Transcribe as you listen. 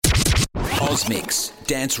Mix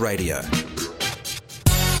Dance Radio.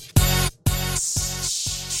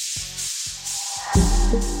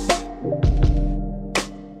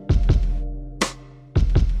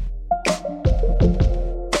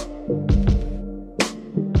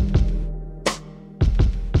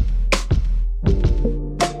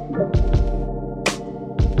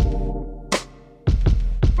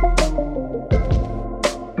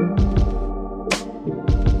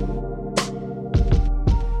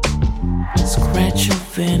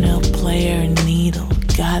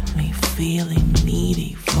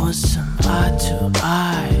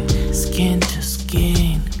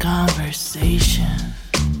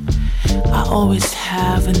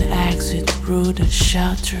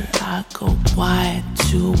 Shelter, I go quiet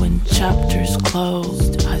too when chapters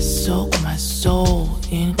closed. I soak my soul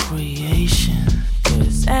in creation.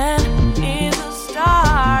 'Cause end is a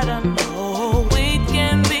start. I know it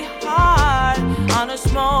can be hard on a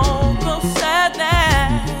smoke of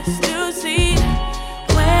sadness to see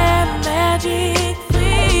where magic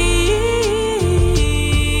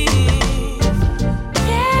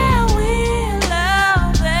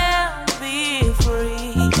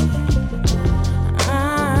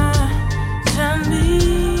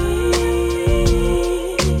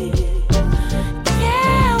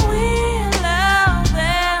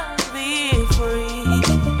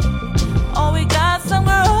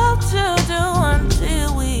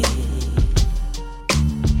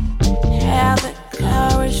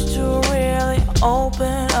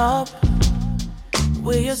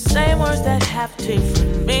same words that have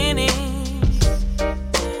different meanings.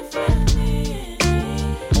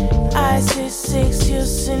 I say 6, you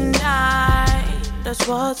say 9. That's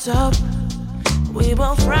what's up. We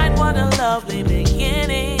both write what a lovely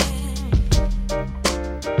beginning.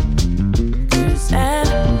 'Cause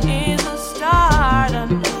end is a start. I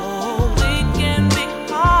know it can be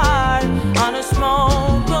hard on a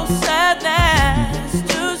smoke of sadness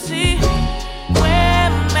to see where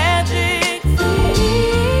magic.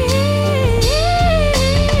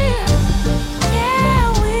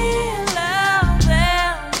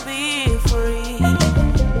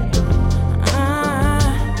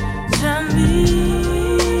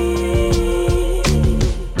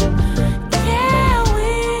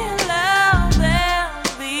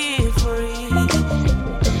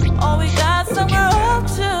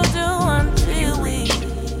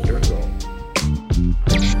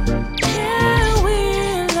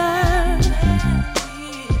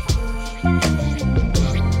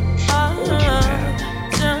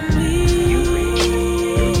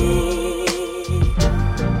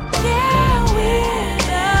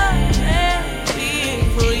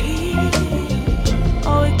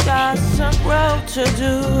 To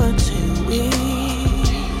do until we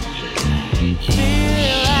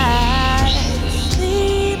realize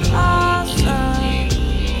sleep awesome,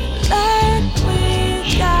 like we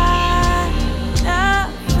got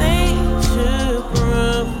nothing to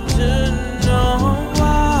prove to no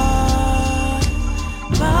one.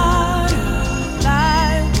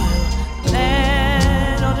 Butterfly will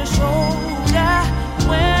land on the shoulder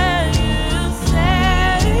when you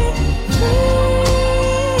set it free.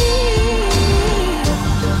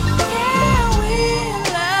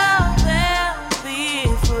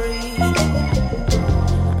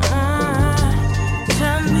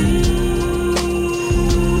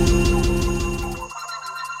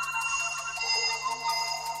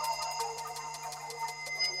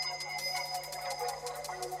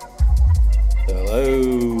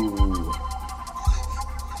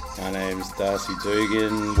 Darcy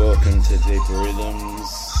Dugan, welcome to Deeper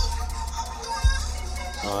Rhythms.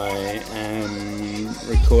 I am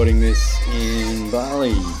recording this in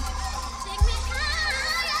Bali,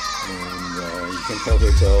 and you can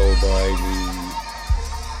probably tell by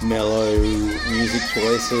the mellow music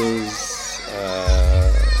choices.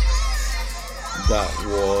 That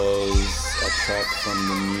was a track from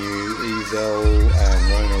the new Ezel and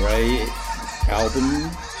Hooray album.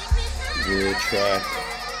 The track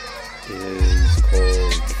is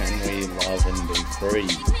called Can We Love and Be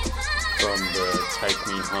Free, from the Take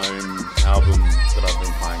Me Home album that I've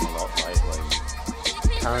been playing a lot lately.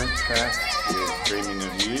 Current track is Dreaming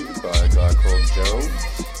of You by a guy called Gerald.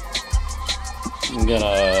 I'm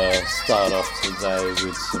gonna start off today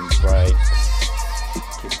with some breaks,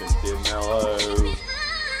 keep it a bit mellow,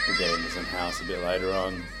 we'll get into some house a bit later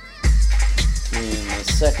on. In the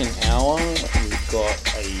second hour, we've got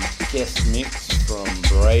a guest mix from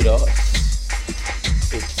Braidos.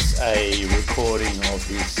 It's a recording of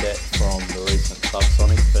his set from the recent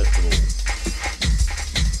Subsonic Festival.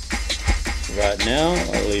 Right now,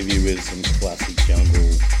 I'll leave you with some classic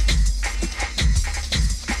jungle.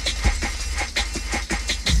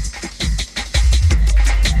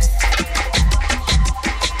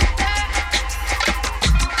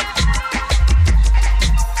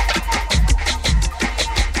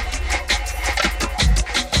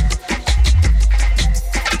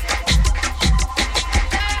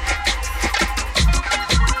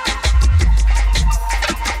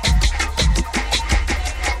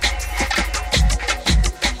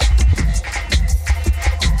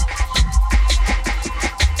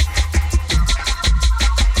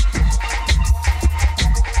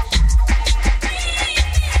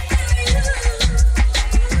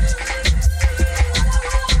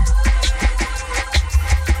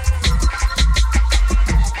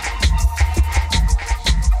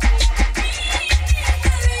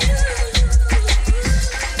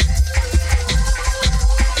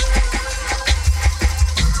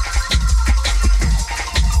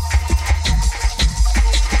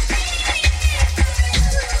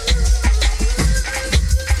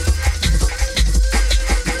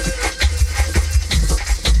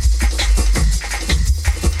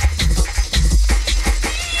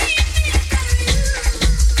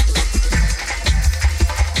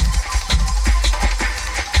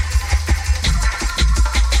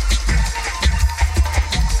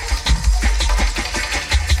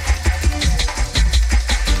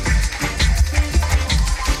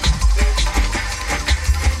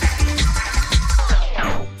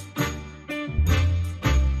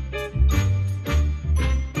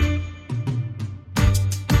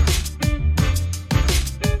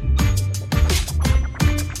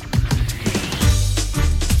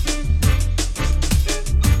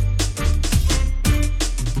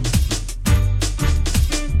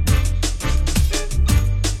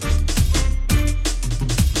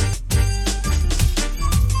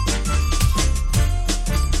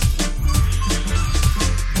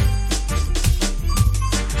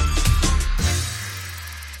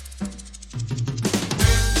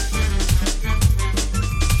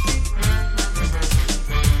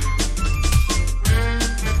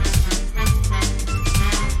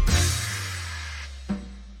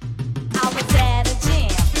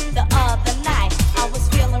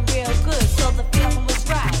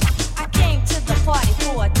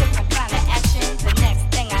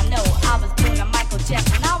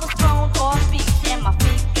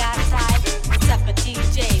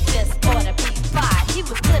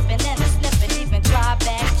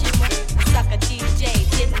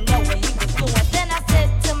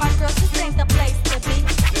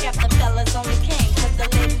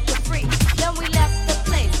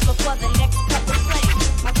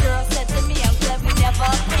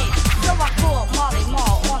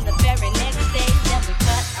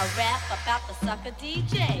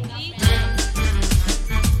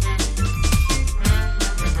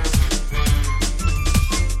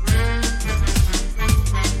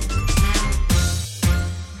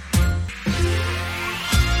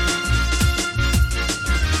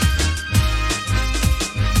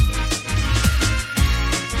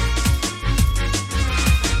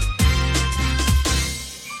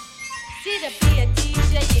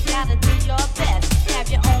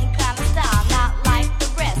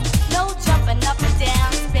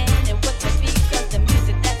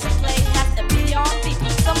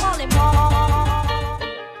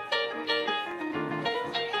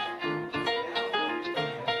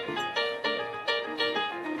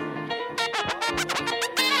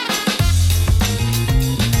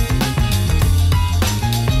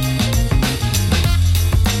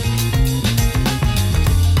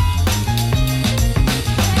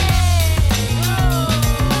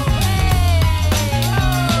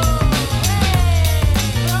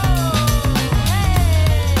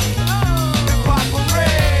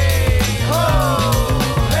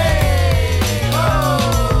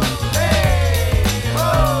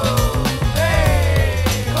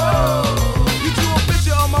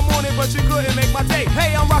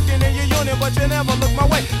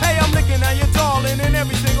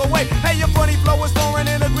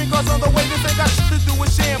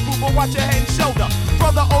 watch your head and shoulder.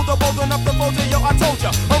 Brother older, bold enough to fold yo, I told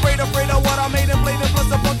ya. Afraid of what I made and played and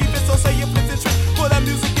plus a funky fit. So say your fits and tricks for that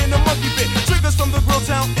music in the monkey bit. Triggers from the grill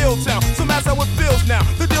town, ill town. So that's how it feels now.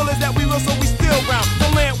 The deal is that we real, so we still round. The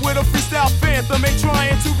land with a freestyle phantom, ain't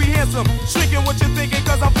trying to be handsome. Shrinking what you're thinking,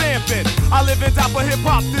 cause I'm vamping. I live in top of hip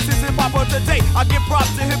hop, this is hip hop of today. I give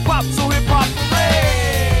props to hip hop, so hip hop,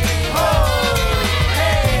 hooray! Ho!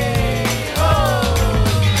 Hey! Ho!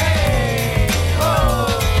 Hey! Ho!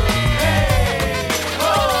 Hey!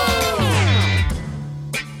 Ho!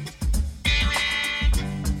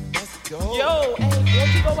 Let's go. Yo, hey, why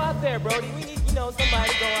don't you go out there, Brody? We need,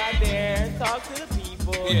 somebody to go out there and talk to the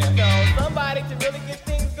people. Yeah. Somebody to really get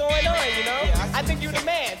things going on, Yeah, I think you're the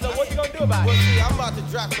man, so what you gonna do about it? Well, see, I'm about to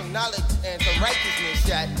drop some knowledge and some righteousness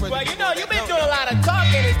shot. Well, you've been doing a lot of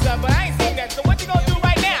talking and stuff, but I ain't seen that, so what you gonna do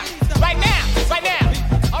right now? Right now.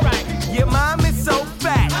 All right. Your mom is so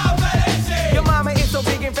fat. How fat is she? Your mama is so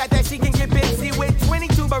big and fat that she can get busy with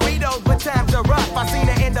 22 burritos, but times are rough. I seen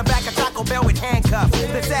her in the back of Taco Bell with handcuffs.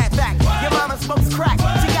 The sad fact, your mama smokes crack.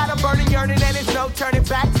 She got a burning yearning and there's no turning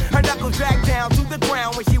back. Her knuckles drag down to the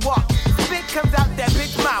ground when she walks. Spit comes out that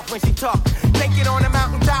bitch mouth when she talk. Naked on a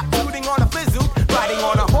mountaintop, shooting on a fizzle. Riding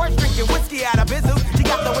on a horse, drinking whiskey out of bizzle. She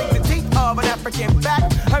got the wings and teeth of an African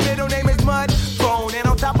bat. Her middle name is Mud Bone, and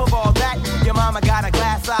on top of all that, your mama got a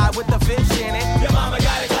glass eye with the fish in it. Your mama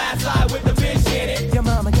got a glass eye with the fish in it. Your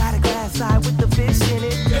mama got a glass eye with the fish in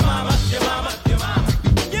it. Your mama.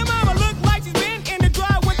 Your mama look like she's been in the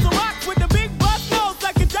dry with the rocks with the big bust nose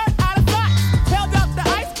like a dirt out of socks. Held up the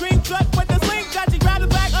ice cream truck with the slingshot. She grabbed the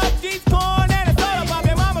back up Deez corn and a soda pop.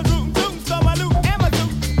 Your mama rootin' so my loot and my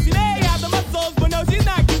suit. She lay out the muscles, but no, she's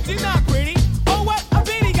not cute, she's not pretty. Oh, what a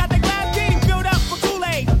pity, got the glass kitty filled up for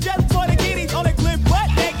Kool-Aid. Just for the kiddies on the clip, butt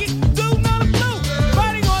naked, zoomed on the blue.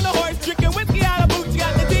 Riding on the horse, drinking whiskey out of boots. She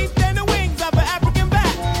got the teeth and the wings of an African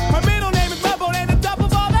bat. Her middle name is Rebel, and on top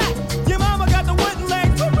of all that, your mama got the wooden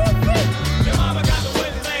legs with real feet. Your mama got the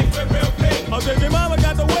wooden legs with real feet. I said your mama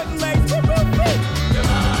got the wooden legs with real feet. Your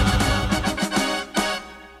mama.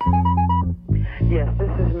 Yes,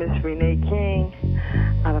 this is Miss Renee King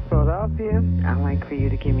out of Philadelphia. I'd like for you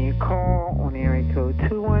to give me a call on area code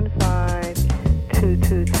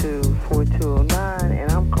 215-222-4209,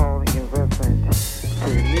 and I'm calling in reference to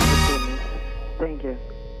the music business. Thank you.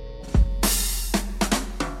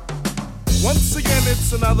 Once again,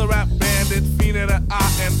 it's another rap bandit, fiending an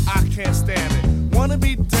eye, and I can't stand it. Wanna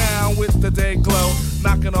be down with the day glow,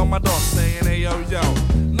 knocking on my door saying, hey yo yo.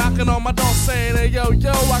 Knocking on my door saying, hey yo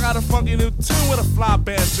yo, I got a funky new tune with a fly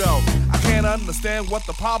banjo. I can't understand what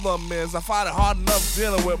the problem is. I find it hard enough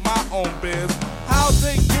dealing with my own biz. How'd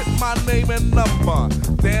they get my name and number?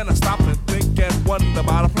 Then I stop and think and wonder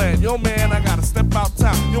about a plan. Yo man, I gotta step out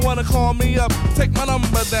town. You wanna call me up? Take my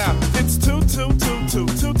number down. It's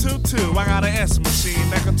 2222222. I got an answer machine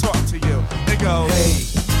that can talk to you. It goes, hey,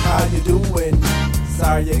 how you doing?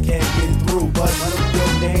 Sorry you can't get through, but what is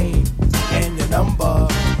your name and your number?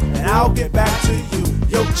 And I'll get back to you.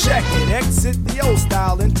 Yo, check it. Exit the old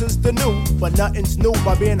style, enters the new. But nothing's new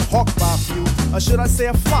by being hawked by a few. Or should I say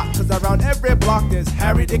a flock? Cause around every block there's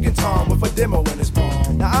Harry, Dick, and Tom with a demo in his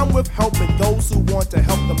palm. Now I'm with helping those who want to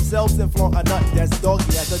help themselves and flaunt a nut that's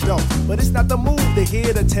doggy as a dope. But it's not the move to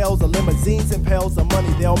hear the tales of limousines and pails of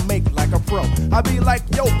money they'll make like a pro. I be like,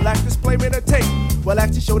 yo, black, display me the tape. Well,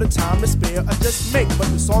 actually show the time to spare or just make. But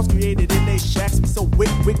the songs created in they shacks be so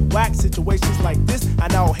wick, whack. Situations like this, I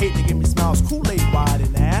now hate to give me smiles, Kool-Aid wide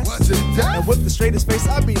and ass. And with the straightest face,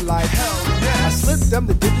 I be like, hell yeah. I slip them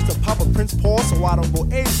the digits of Papa Prince Paul so I don't go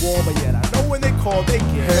AWOL, but yet I know when they call, they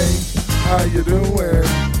get. Hey, how you doing?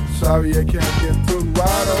 Sorry I can't get through.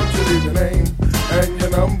 Why don't you leave your name and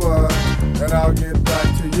your number, and I'll get back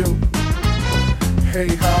to you.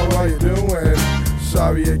 Hey, how are you doing?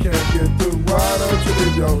 Sorry I can't get through. Why don't you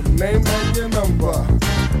leave your name and your number,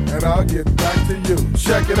 and I'll get back to you.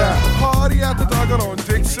 Check it out. Party at the Doggone on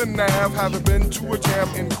Dixon Ave. Haven't been to a jam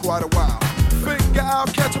in quite a while. Figure I'll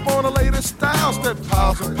catch up on the latest styles. That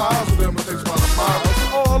piles and piles of them, it takes about a mile.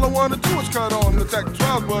 All I wanna do is cut on the deck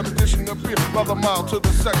 12, but addition of beer, another mile to the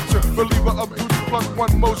sector. Believer of duty plus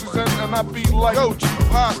one Moses and I be like OG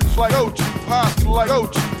pasta, like OG pasta, like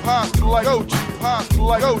OG pasta, like OG pasta,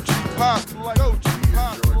 like OG pasta, like OG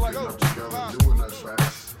pasta, like OG pasta.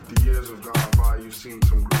 The years have gone by, you've seen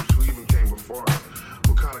some groups who even came before us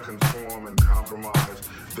who kind of conform and compromise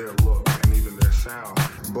their look and even their sound.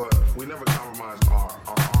 But we never compromised our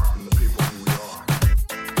art and the people who we are.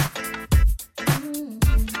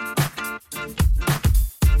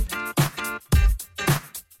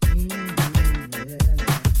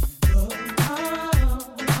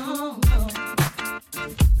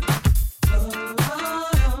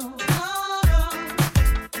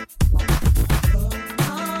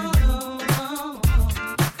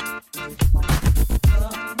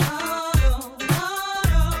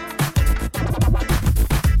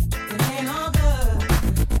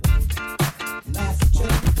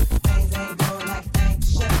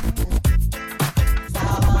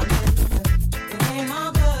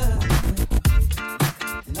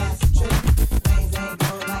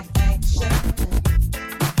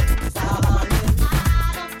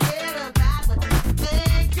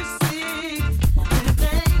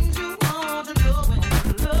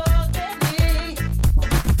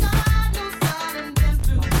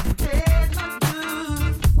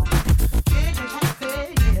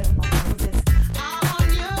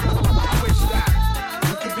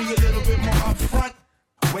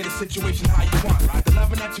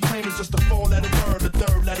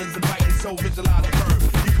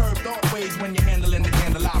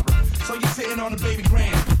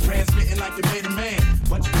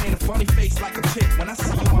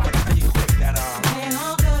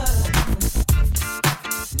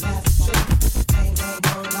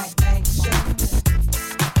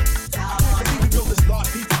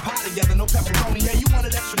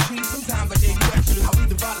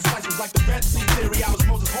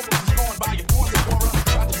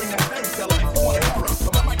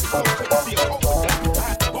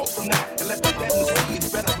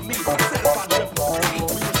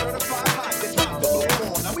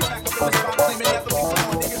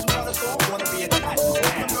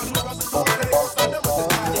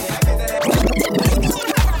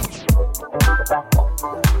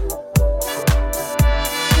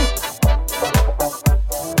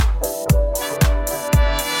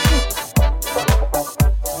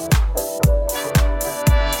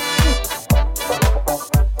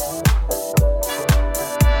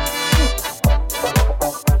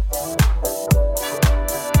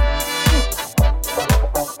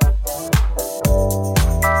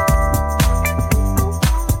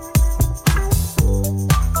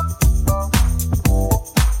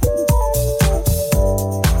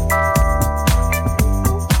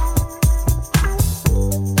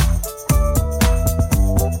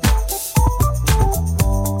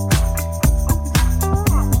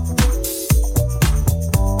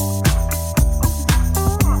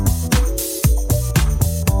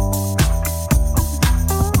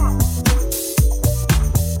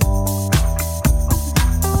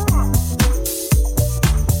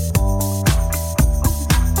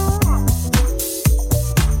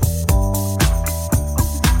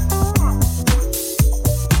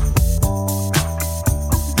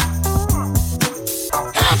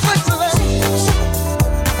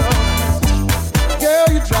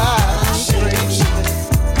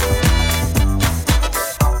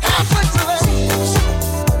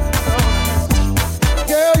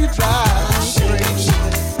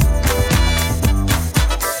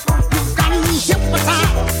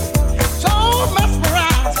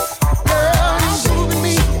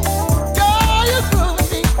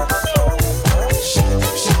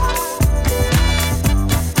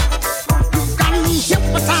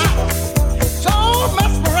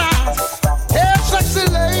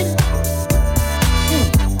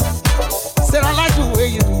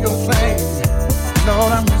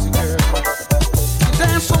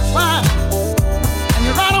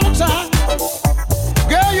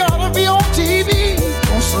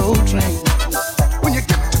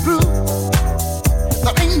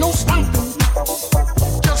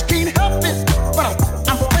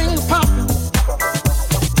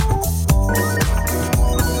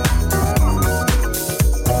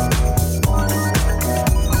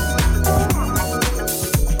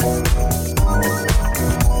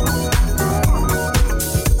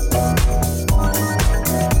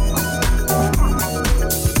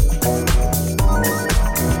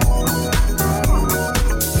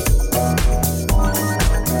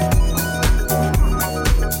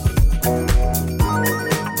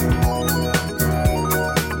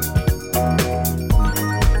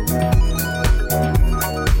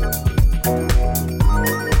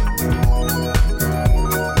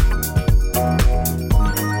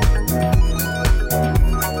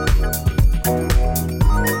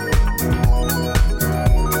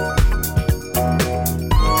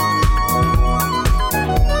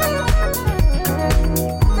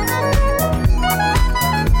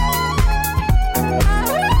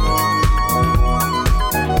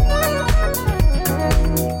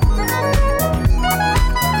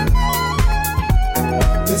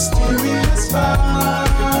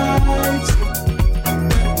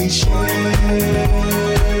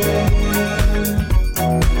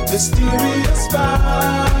 mysterious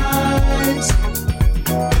vibes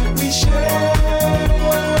that we share.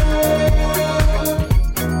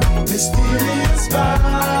 Mysterious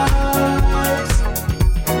vibes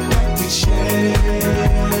that we share.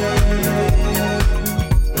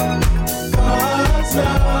 God's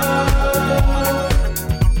love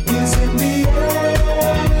is in the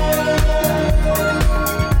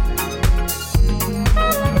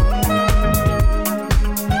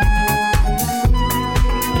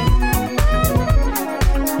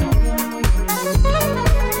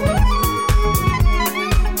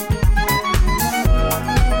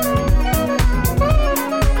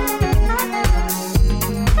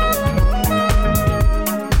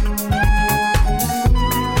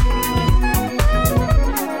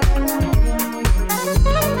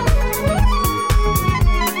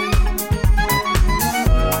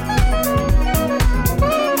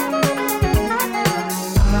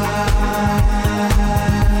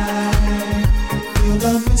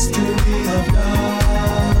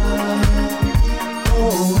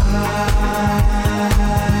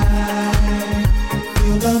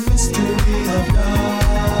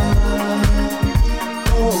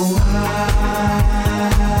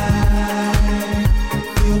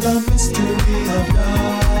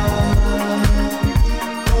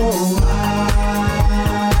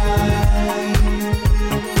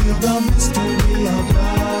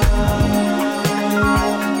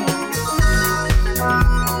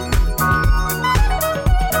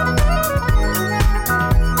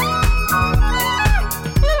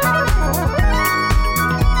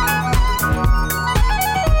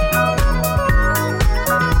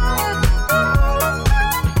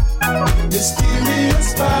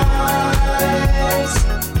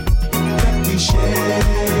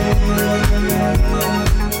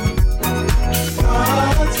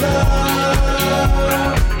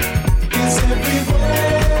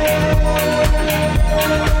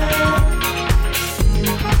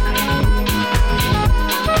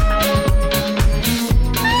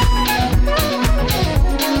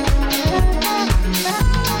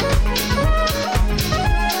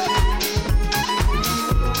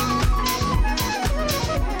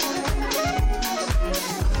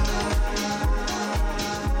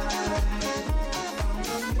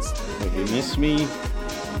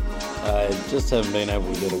haven't been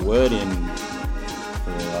able to get a word in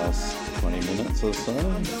for the last 20 minutes or so.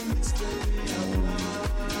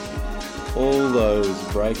 All those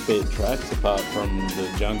breakbeat tracks, apart from the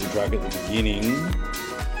Junkie track at the beginning,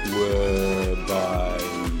 were by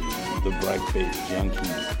the Breakbeat Junkie,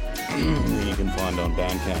 who you can find on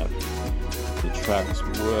Bandcamp. The tracks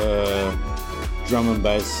were Drum and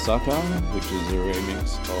Bass Sucker, which is a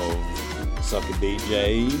remix of Sucker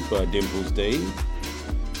DJ by Dimples D.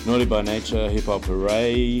 Naughty by Nature, Hip Hop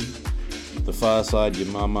Hooray, The Pharcyde, Your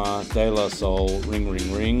Mama, De La Soul, Ring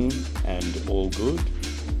Ring Ring, and All Good.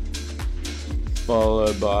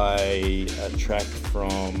 Followed by a track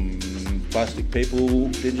from Plastic People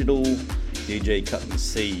Digital, DJ Cuttin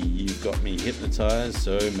C, You've Got Me Hypnotized,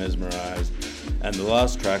 so Mezmerized. And the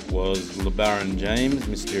last track was LeBaron James,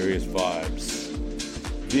 Mysterious Vibes.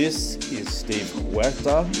 This is Steve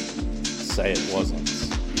Huerta, Say It Wasn't.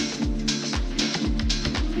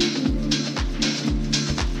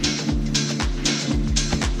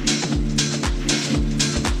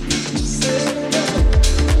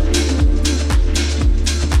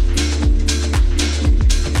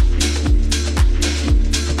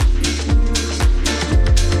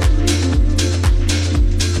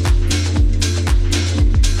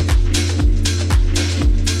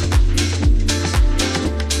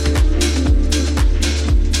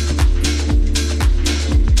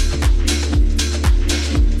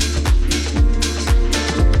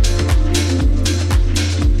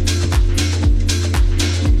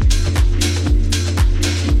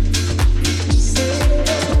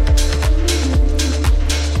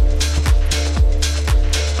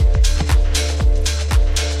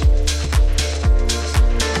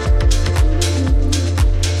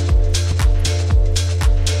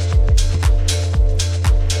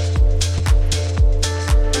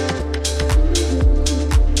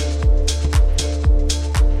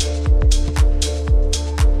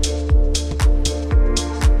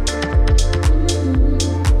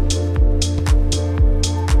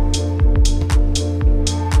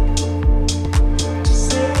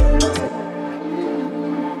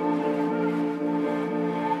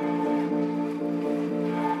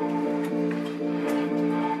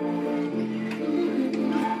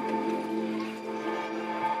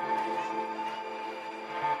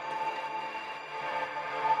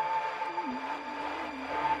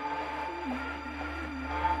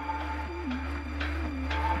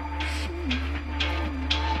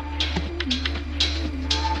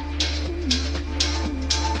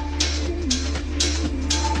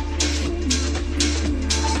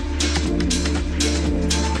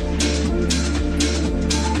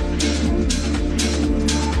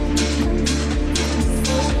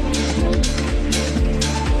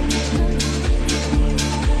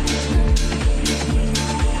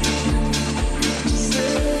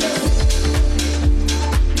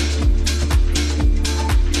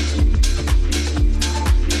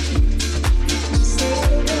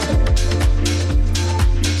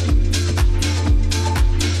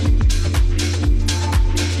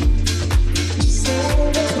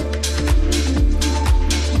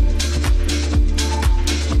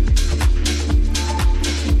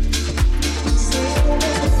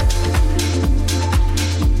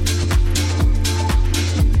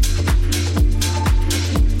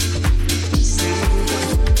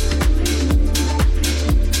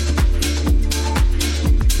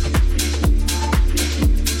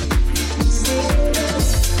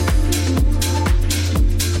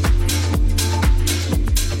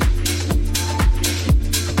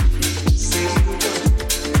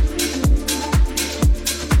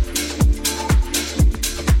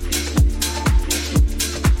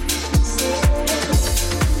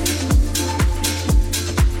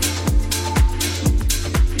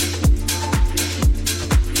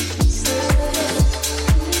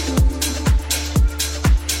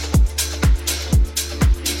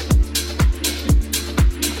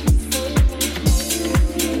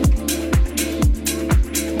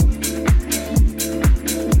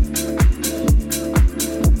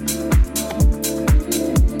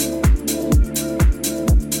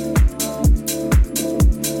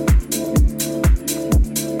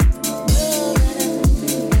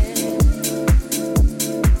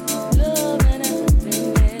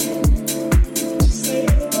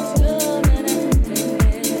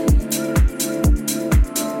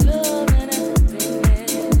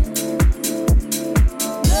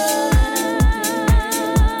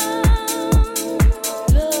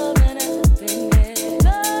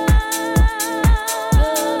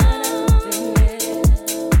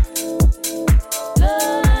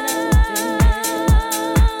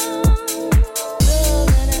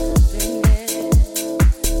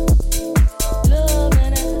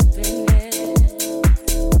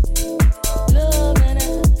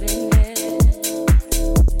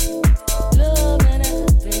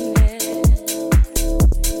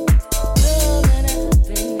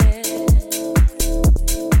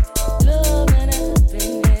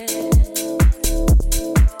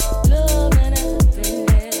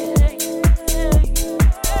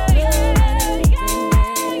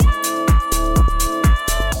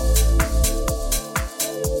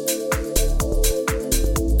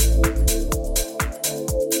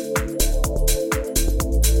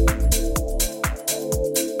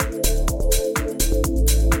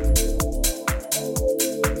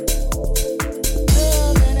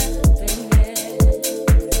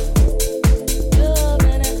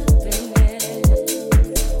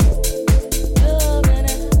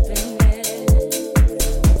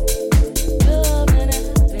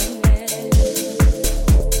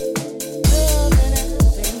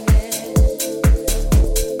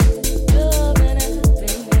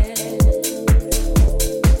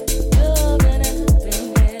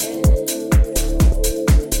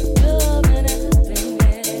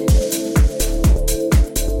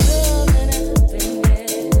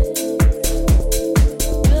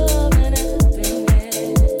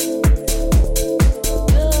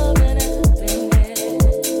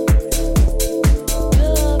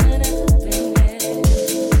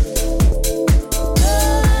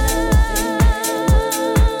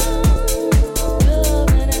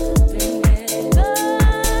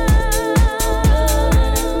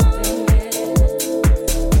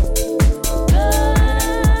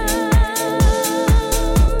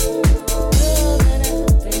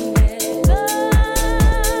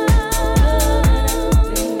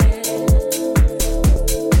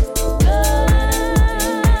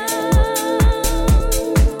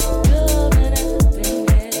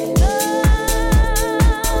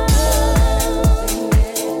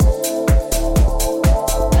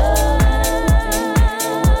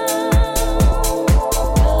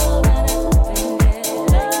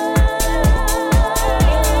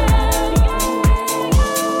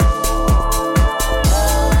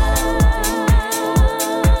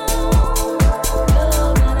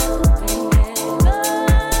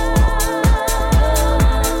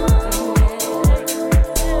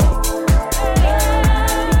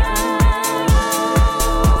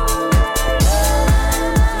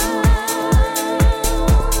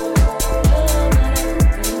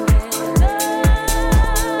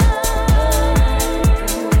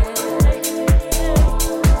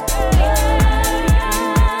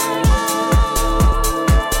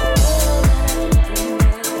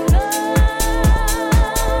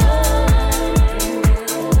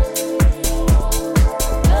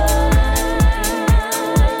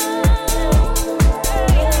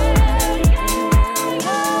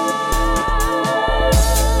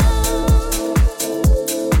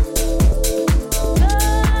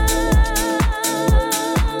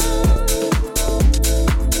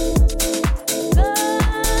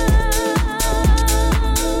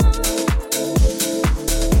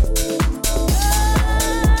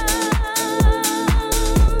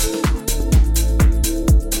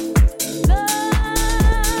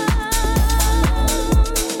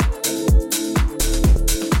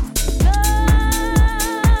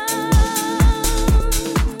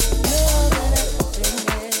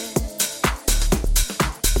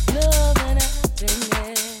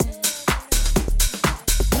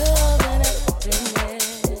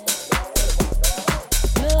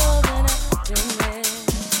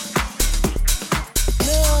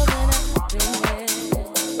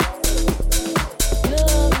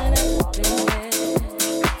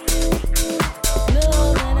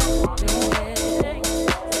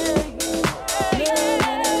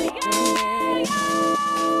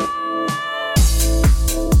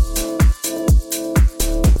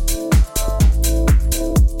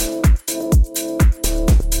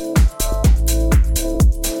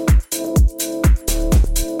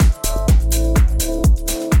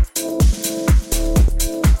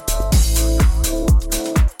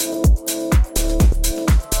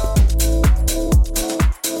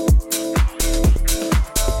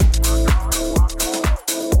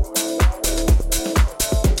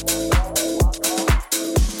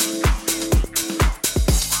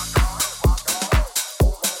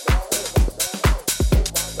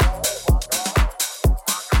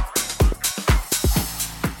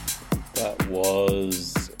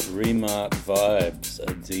 Vibes,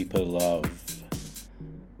 A Deeper Love.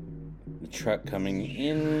 The track coming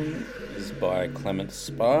in is by Clement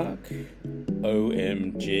Spark,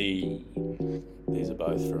 OMG. These are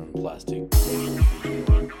both from Plastic.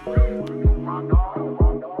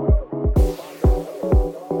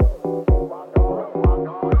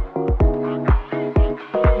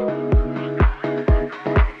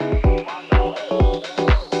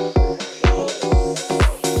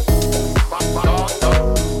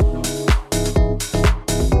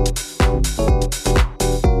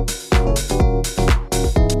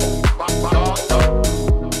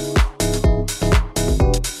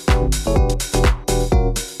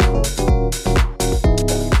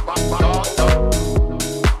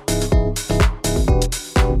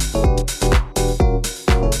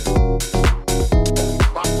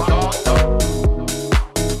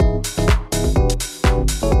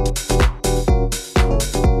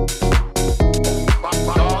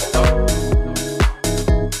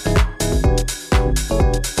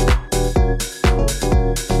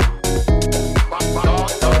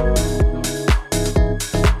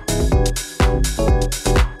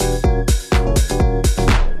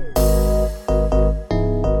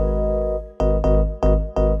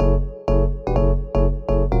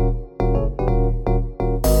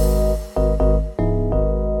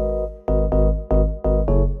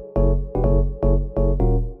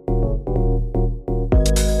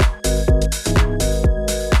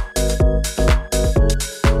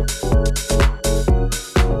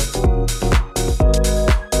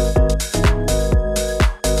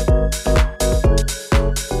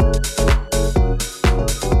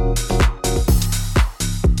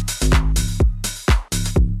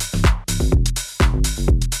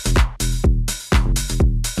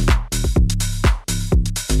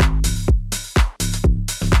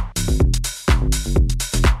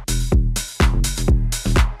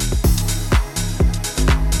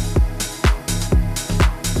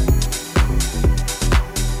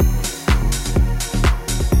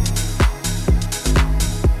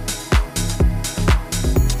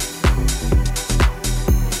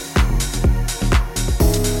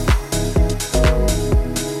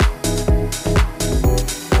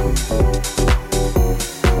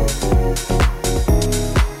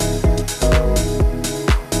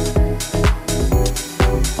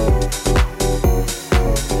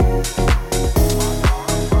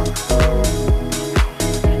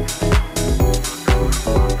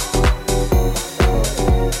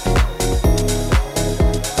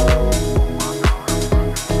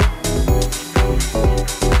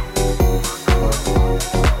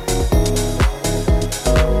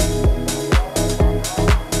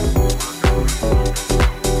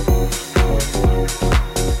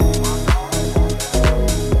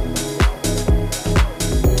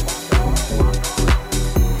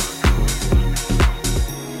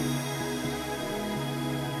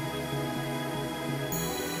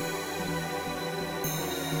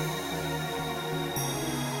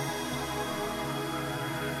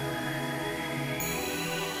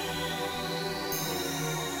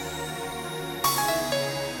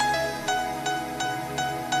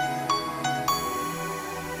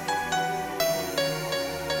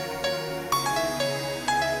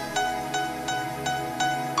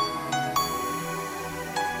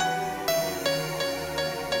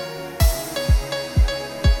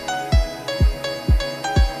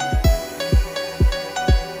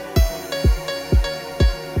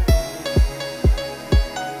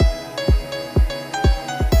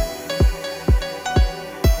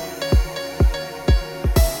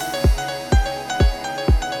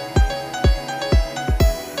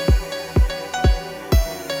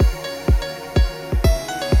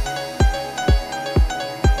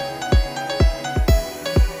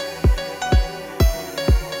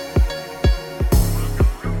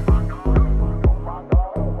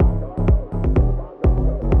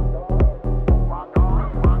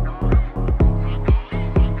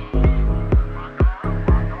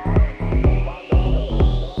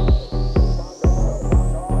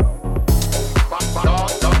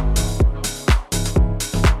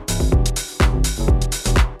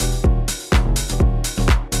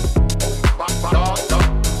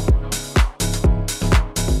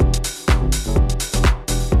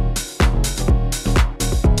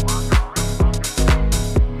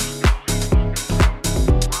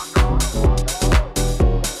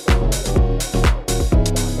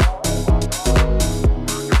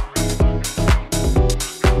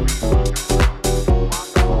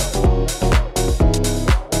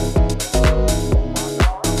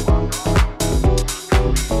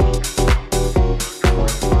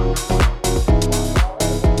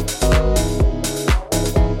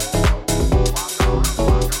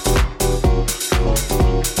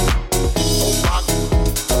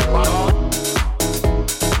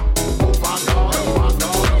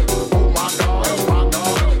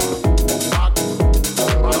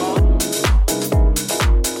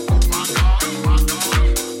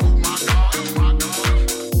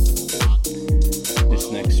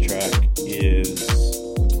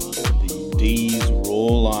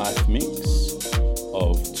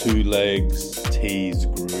 Twolegs, Tease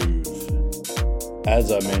Groove.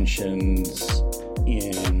 As I mentioned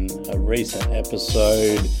in a recent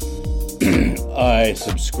episode, I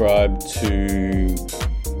subscribed to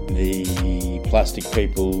the Plastic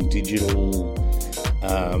People digital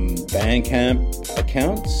Bandcamp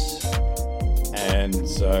accounts, and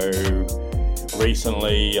so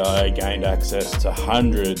recently I gained access to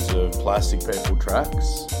hundreds of Plastic People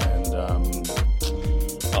tracks, and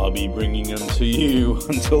I'll be bringing them to you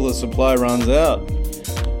until the supply runs out.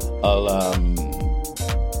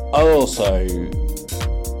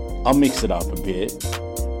 I'll mix it up a bit,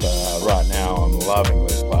 but right now I'm loving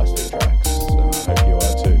these Plastic tracks, so I hope you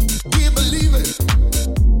are too. Keep believing,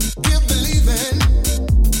 keep believing,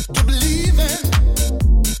 keep believing,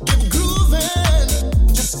 keep grooving,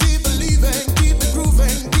 just keep believing, keep it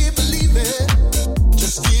grooving, keep believing,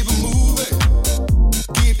 just keep it moving,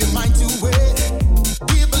 keep your mind to it,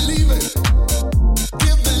 keep believing,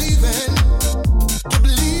 keep believing, keep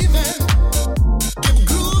believing, keep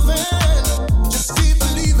grooving, just keep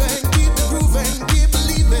believing, keep it grooving, keep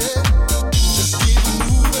believing, just keep it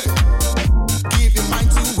moving, keep your mind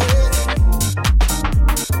to it.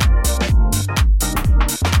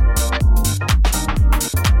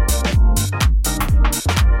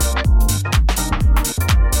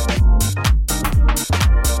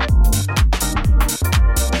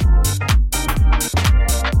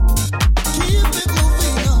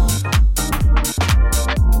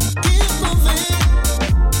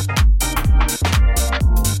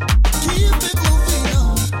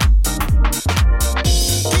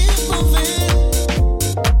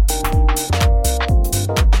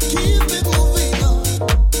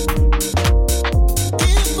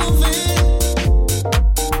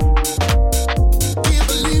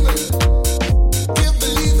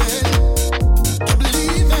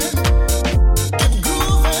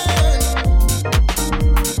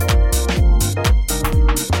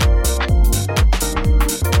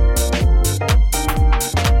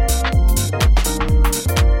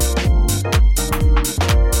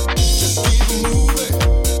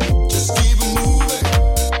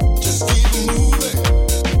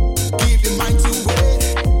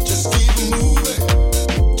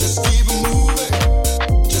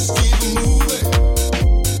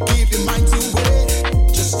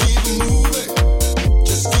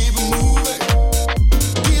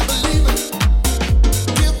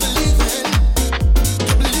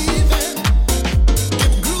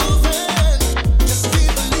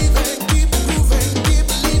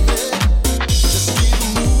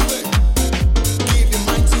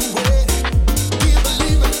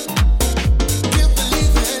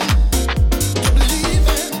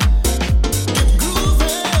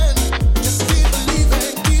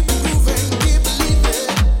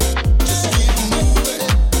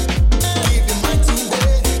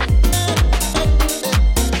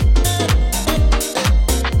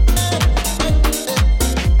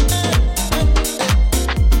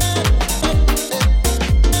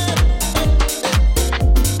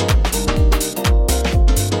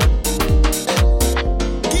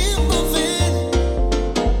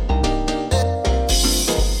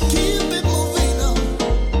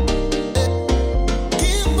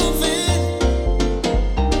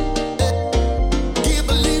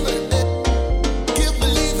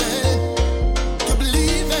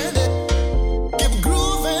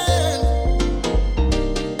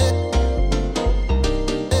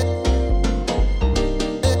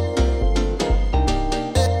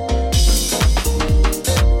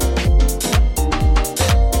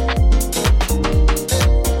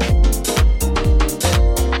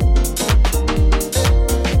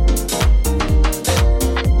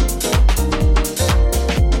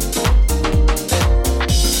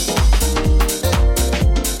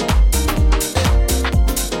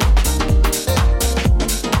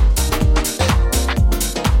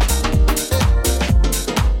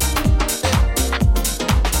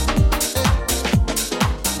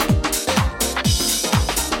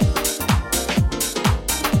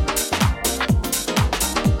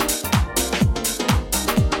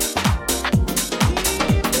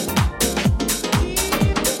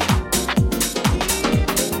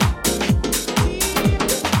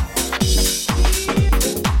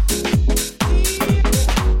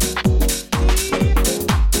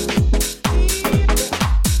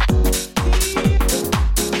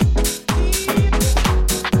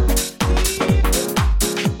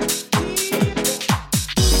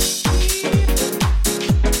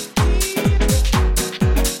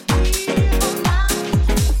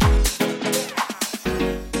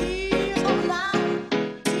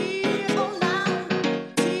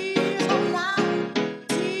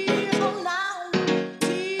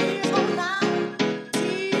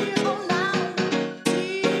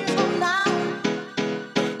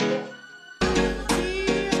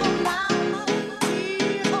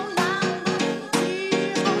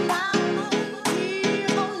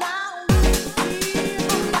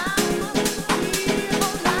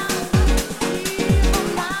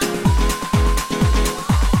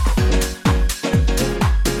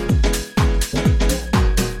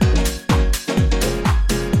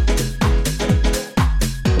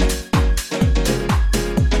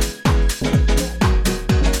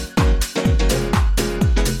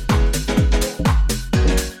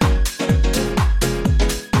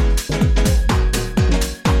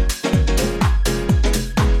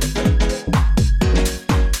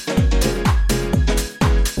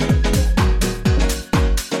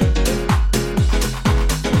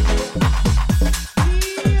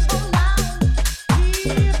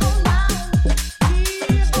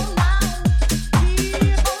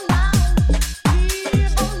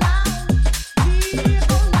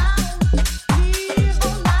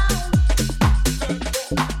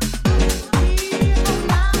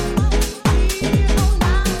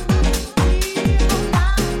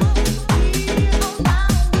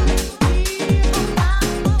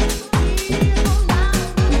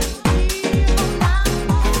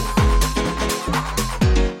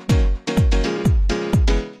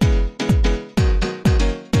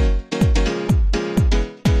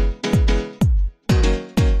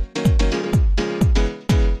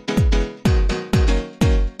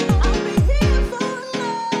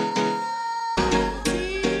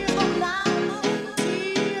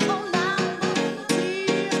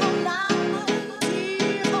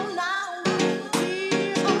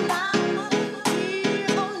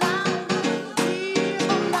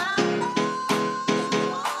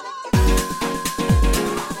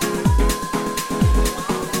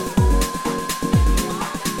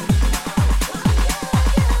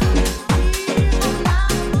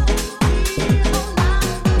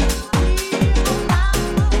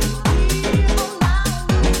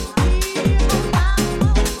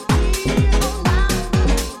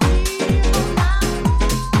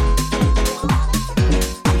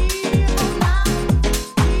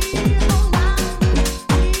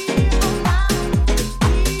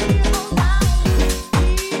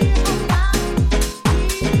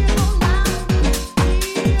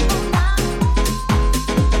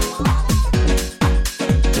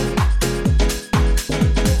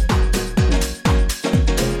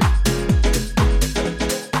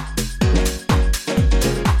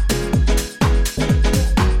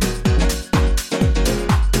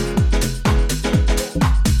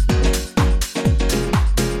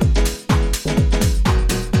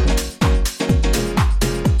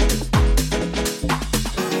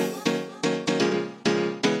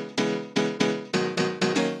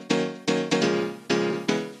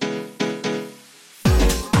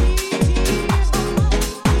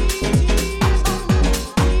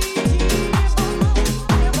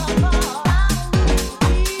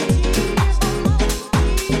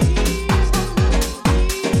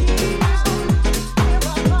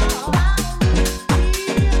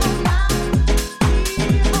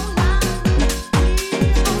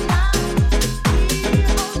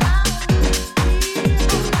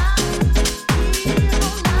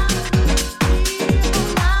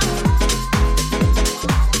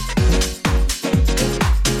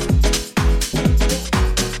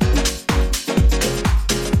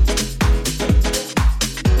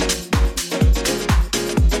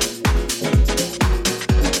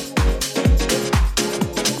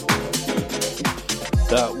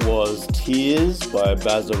 by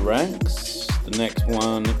Bazza Ranks. The next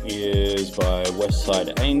one is by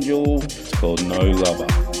Westside Angel. It's called No Lover.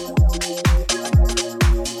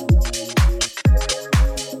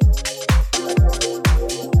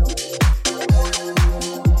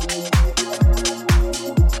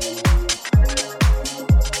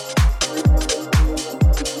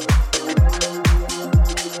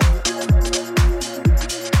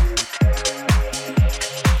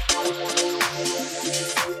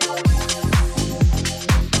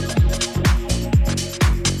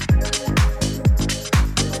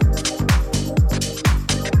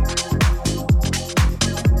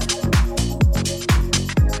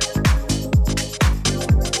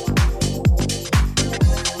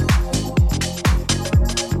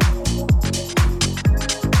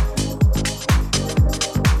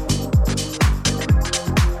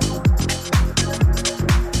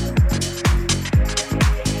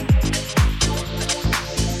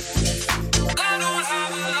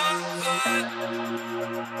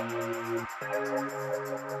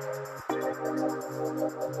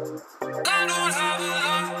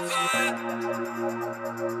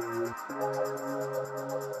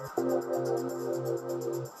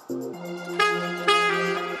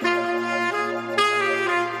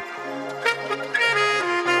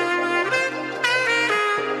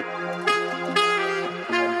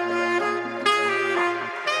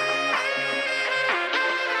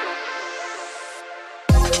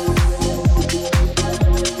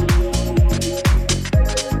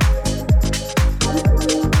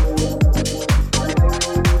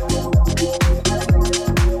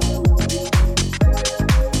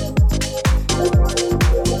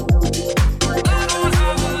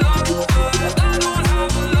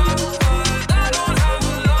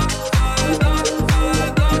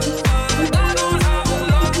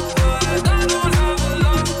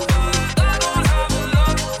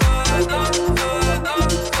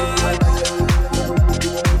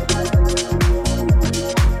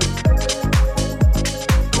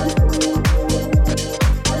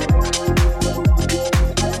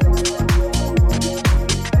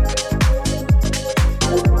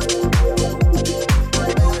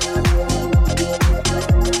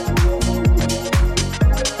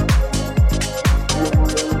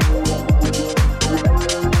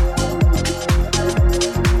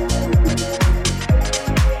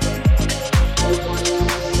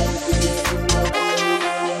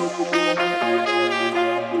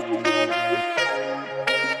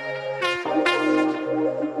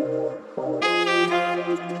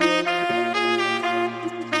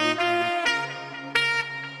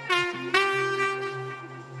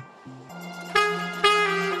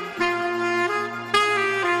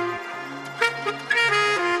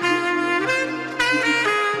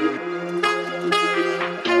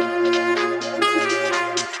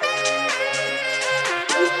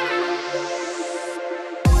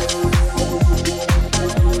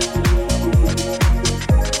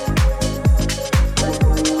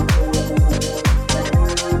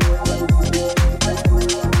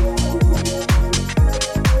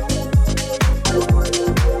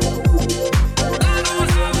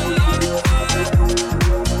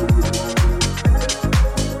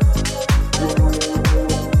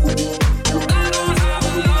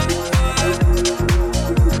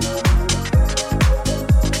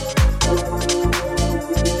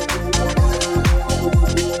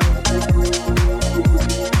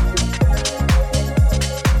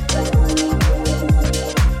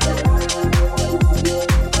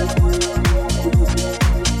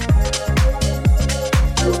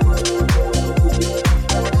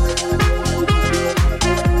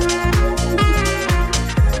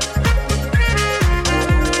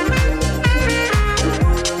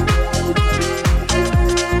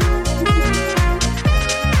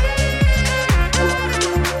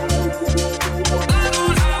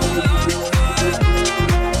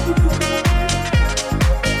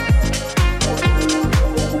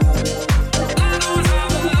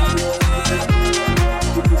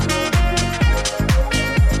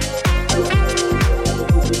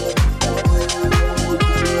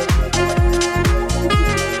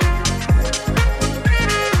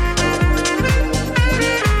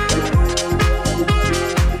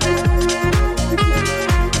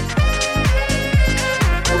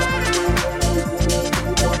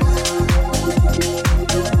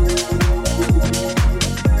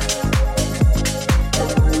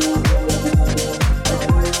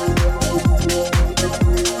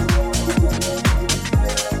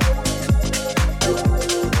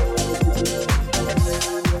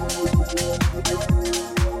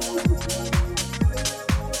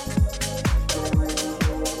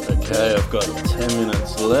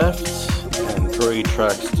 3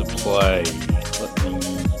 tracks to play. Let me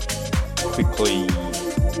quickly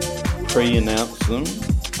pre-announce them.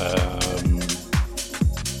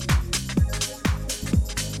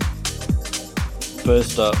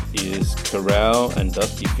 First up is Keraw and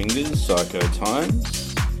Dusty Fingers, Psycho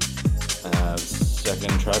Times.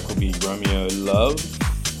 Second track will be Romeo Love.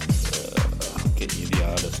 I'll get you the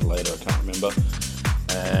artist later, I can't remember.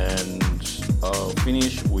 And I'll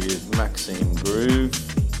finish with Maxime Groove,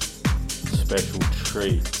 Special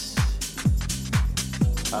Treats.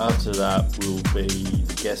 After that will be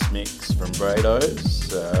the guest mix from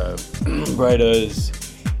Braidos. Braidos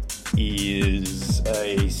is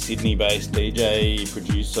a Sydney-based DJ,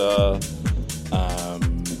 producer.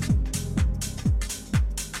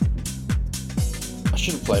 I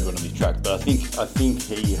should have played one of his tracks, but I think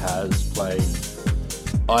he has played.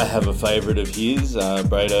 I have a favourite of his.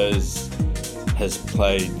 Braidos has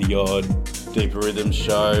played the odd Deeper Rhythm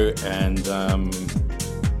show, and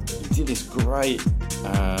he did this great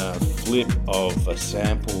flip of a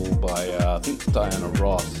sample by I think Diana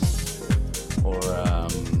Ross or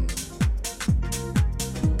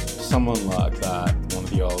someone like that, one of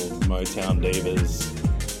the old Motown divas.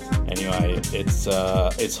 Anyway,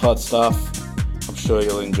 it's hot stuff. I'm sure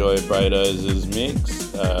you'll enjoy Braidos'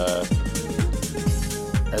 mix.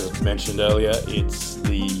 As mentioned earlier, it's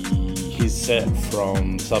his set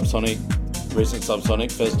from recent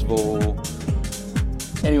Subsonic Festival.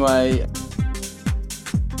 Anyway,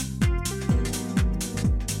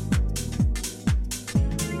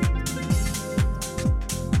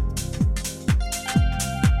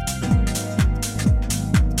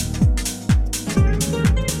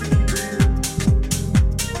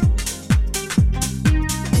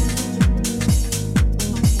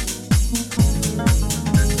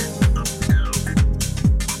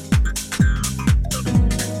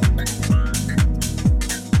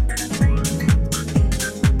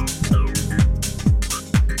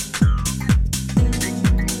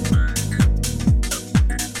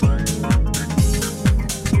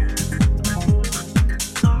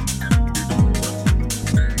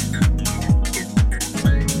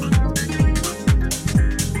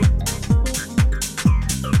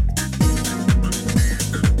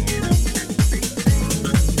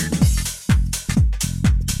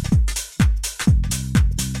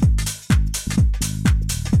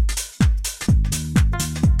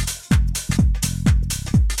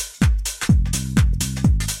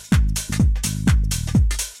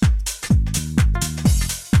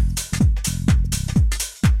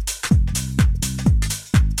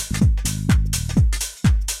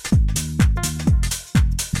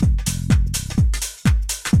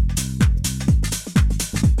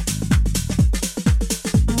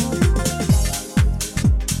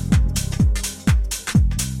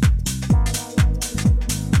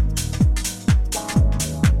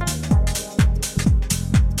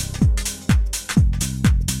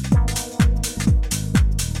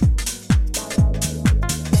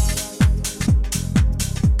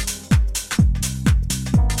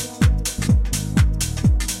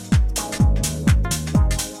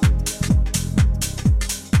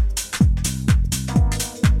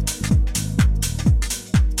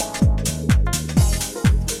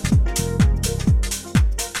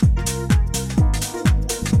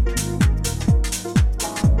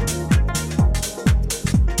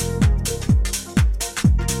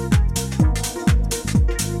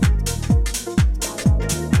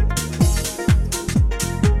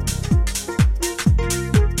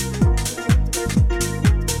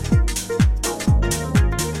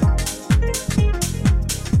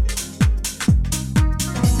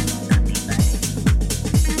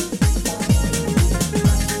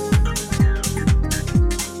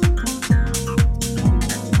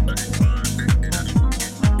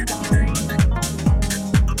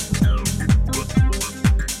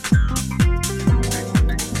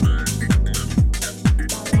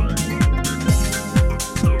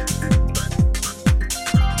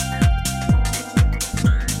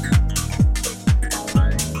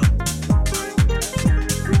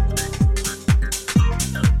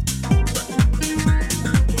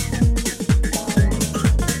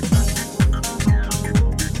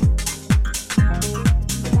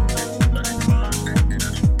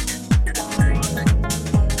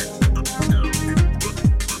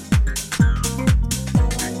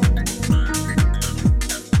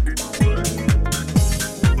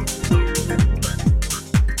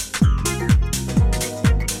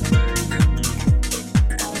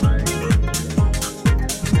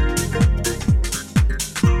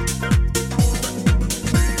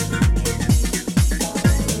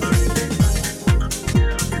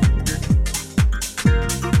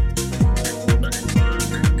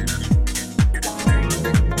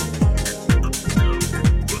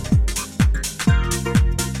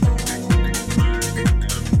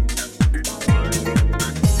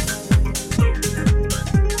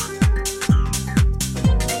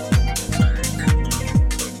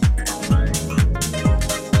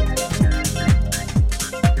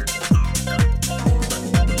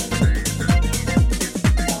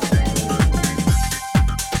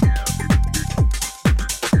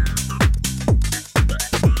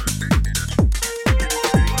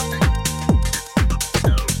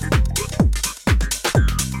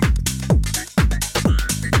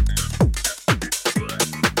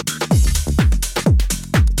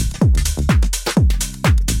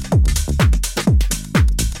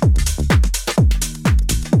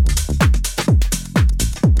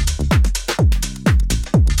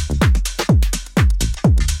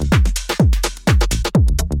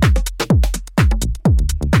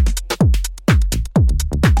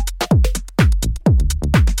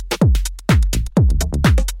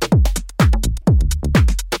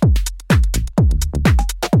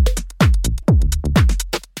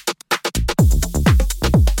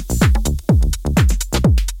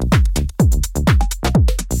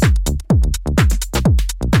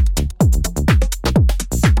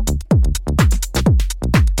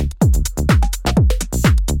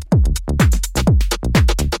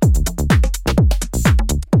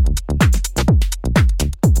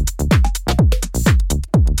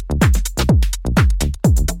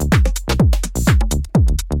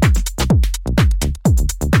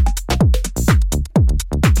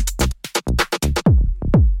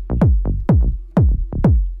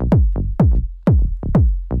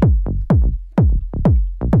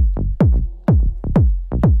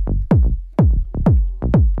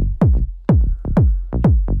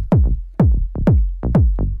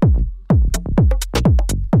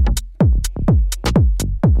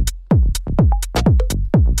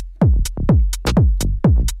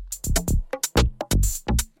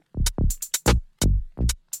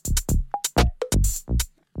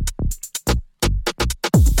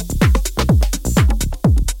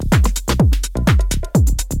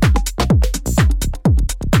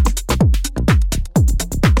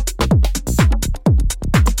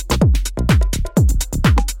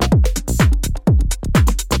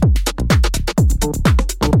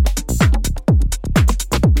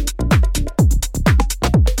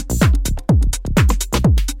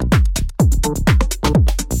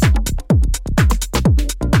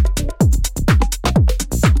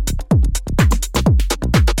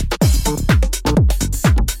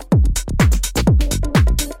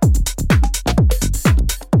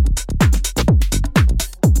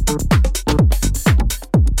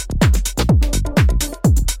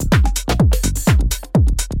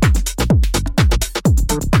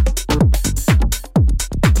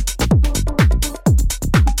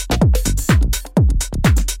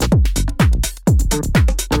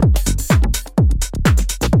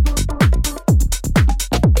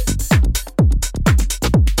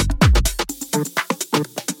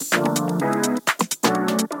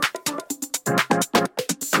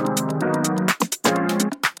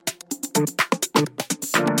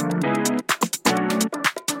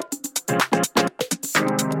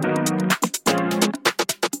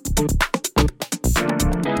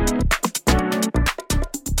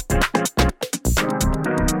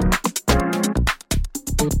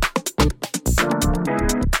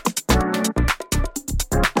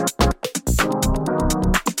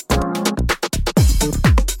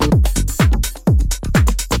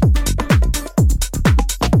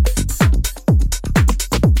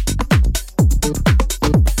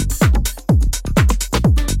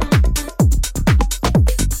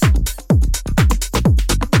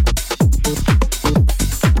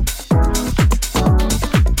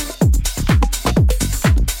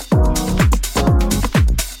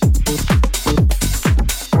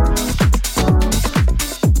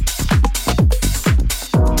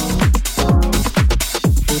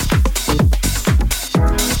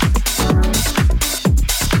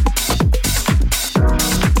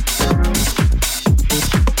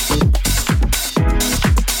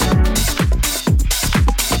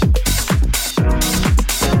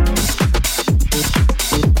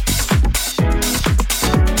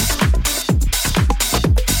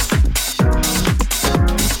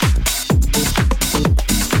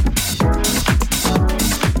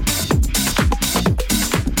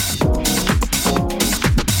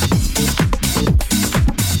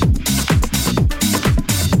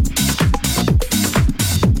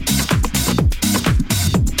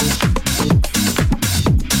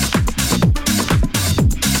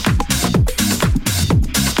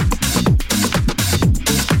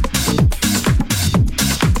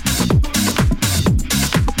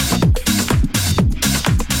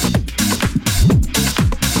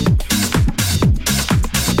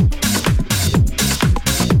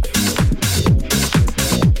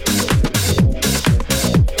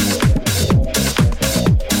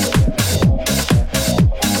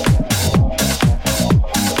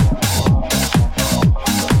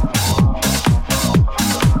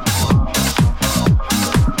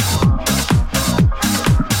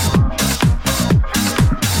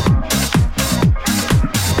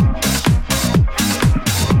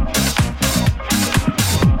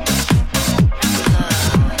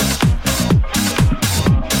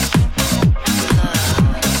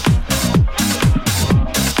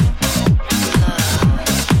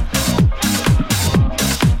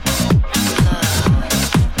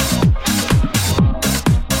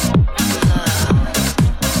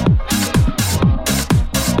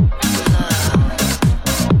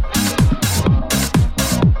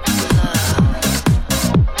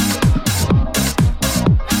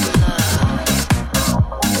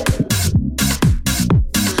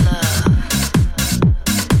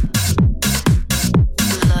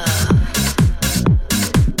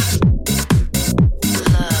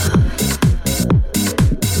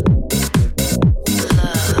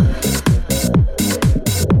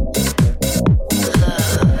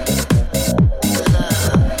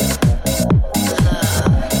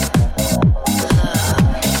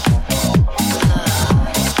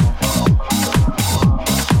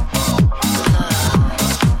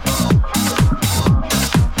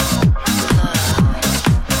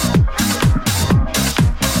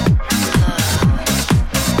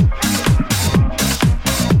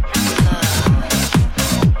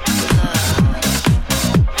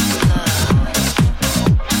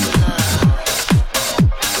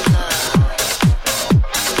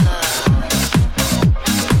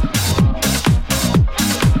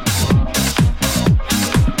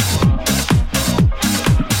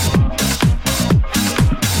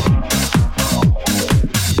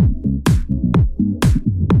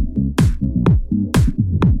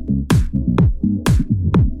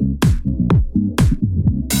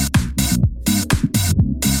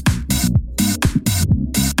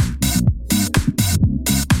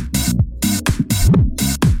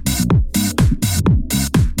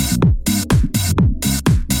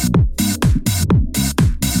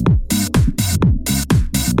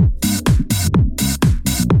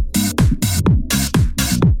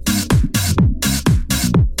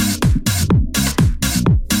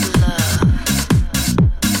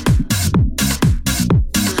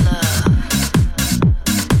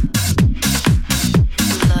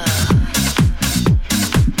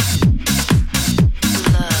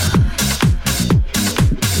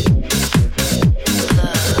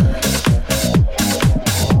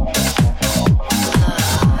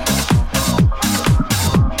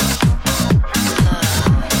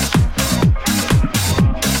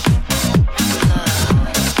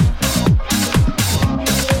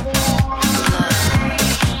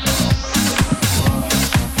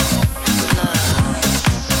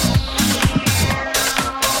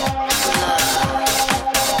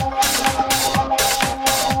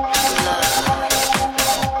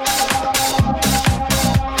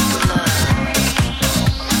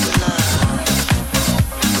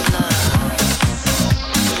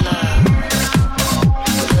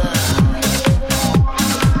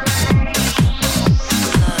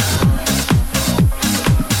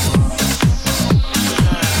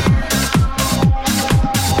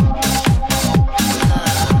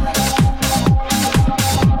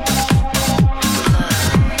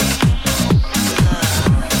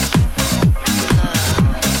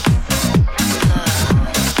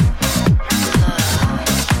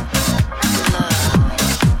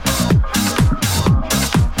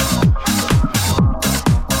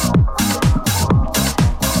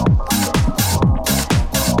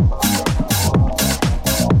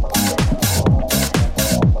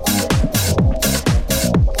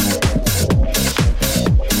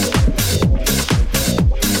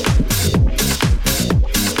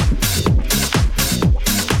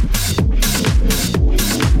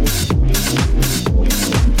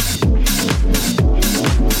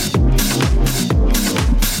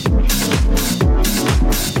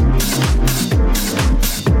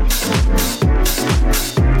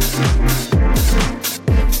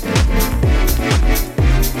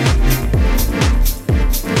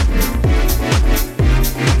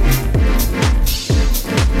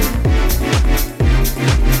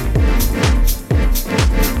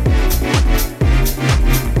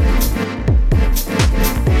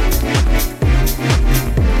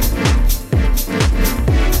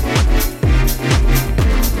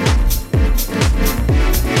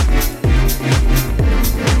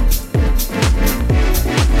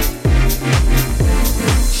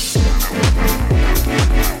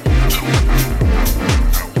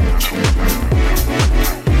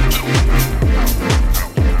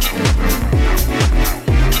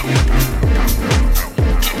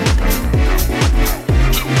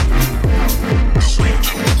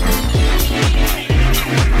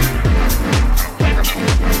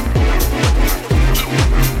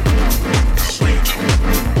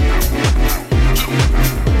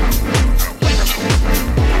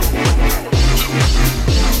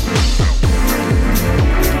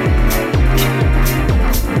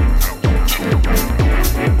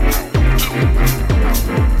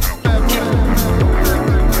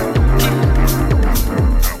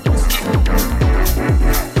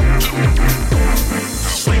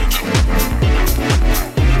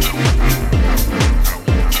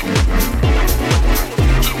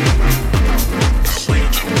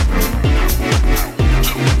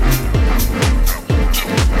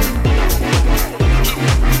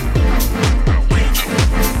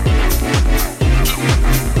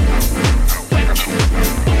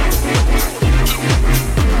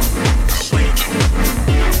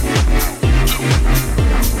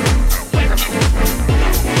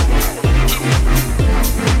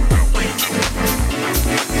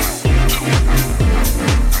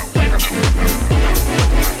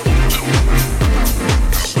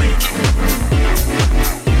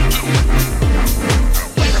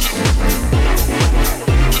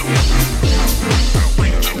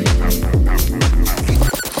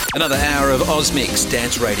 Ozmix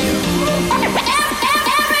Dance Radio.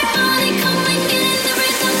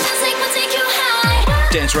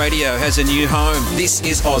 Dance Radio has a new home. This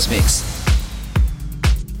is Ozmix.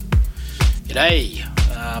 G'day,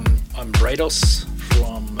 I'm Braidos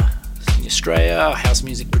from Australia, house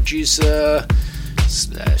music producer /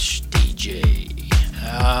 DJ.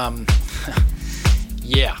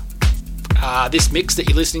 This mix that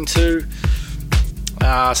you're listening to,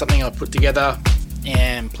 something I put together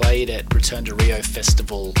and played at Return to Rio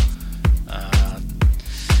Festival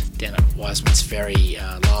down at Wiseman's Ferry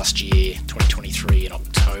last year, 2023 in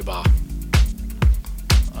October.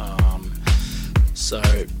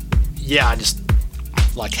 I just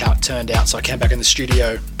liked how it turned out, so I came back in the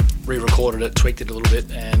studio, re-recorded it, tweaked it a little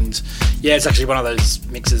bit, and it's actually one of those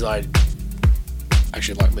mixes I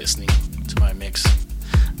actually like listening to my mix.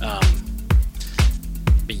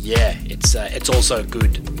 It's also a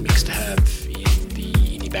good mix to have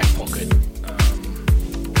in your back pocket,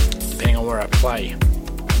 depending on where I play.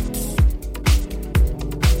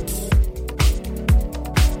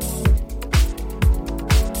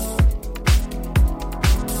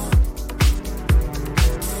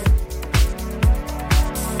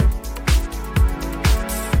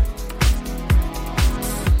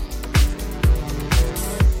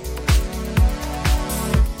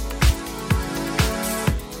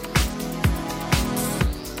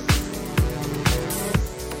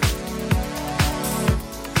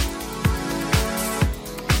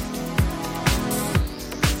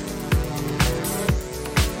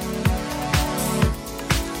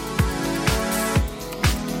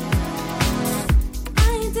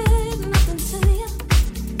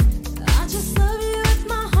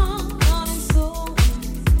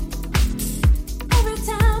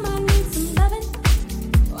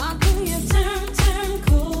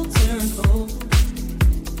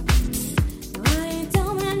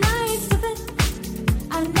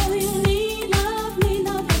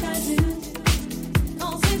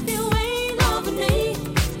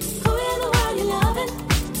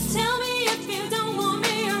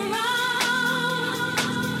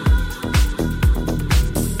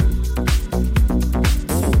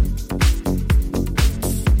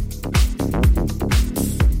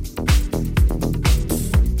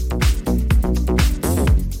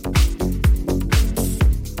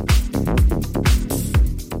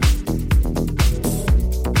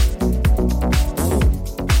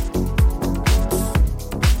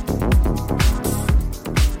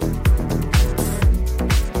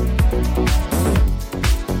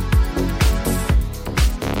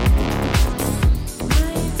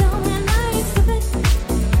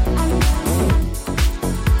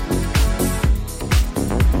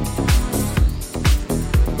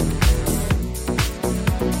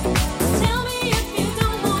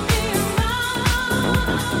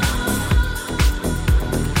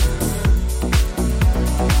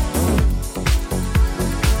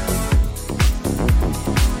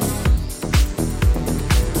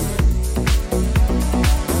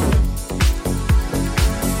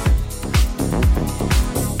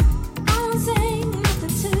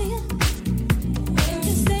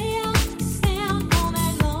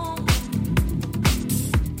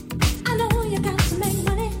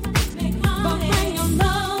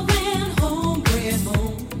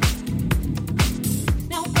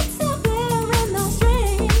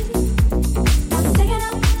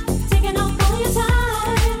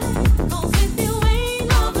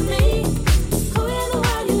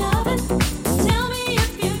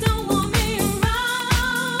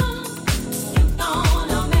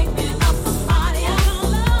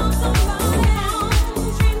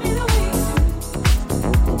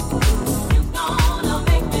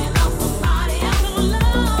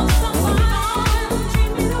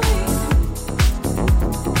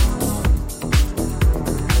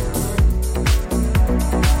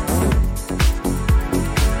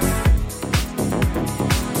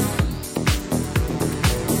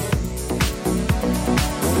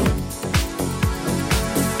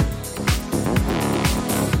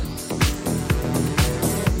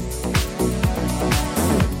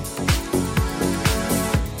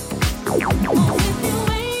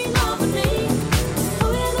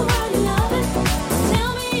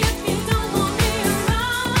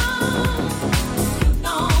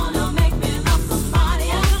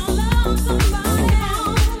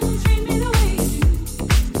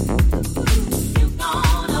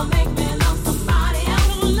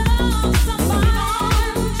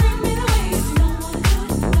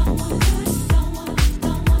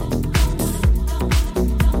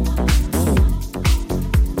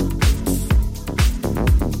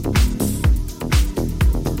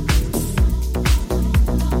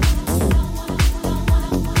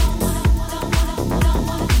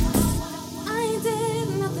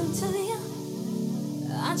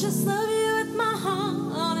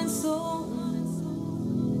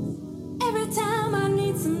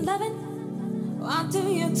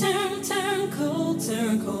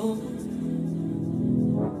 circle.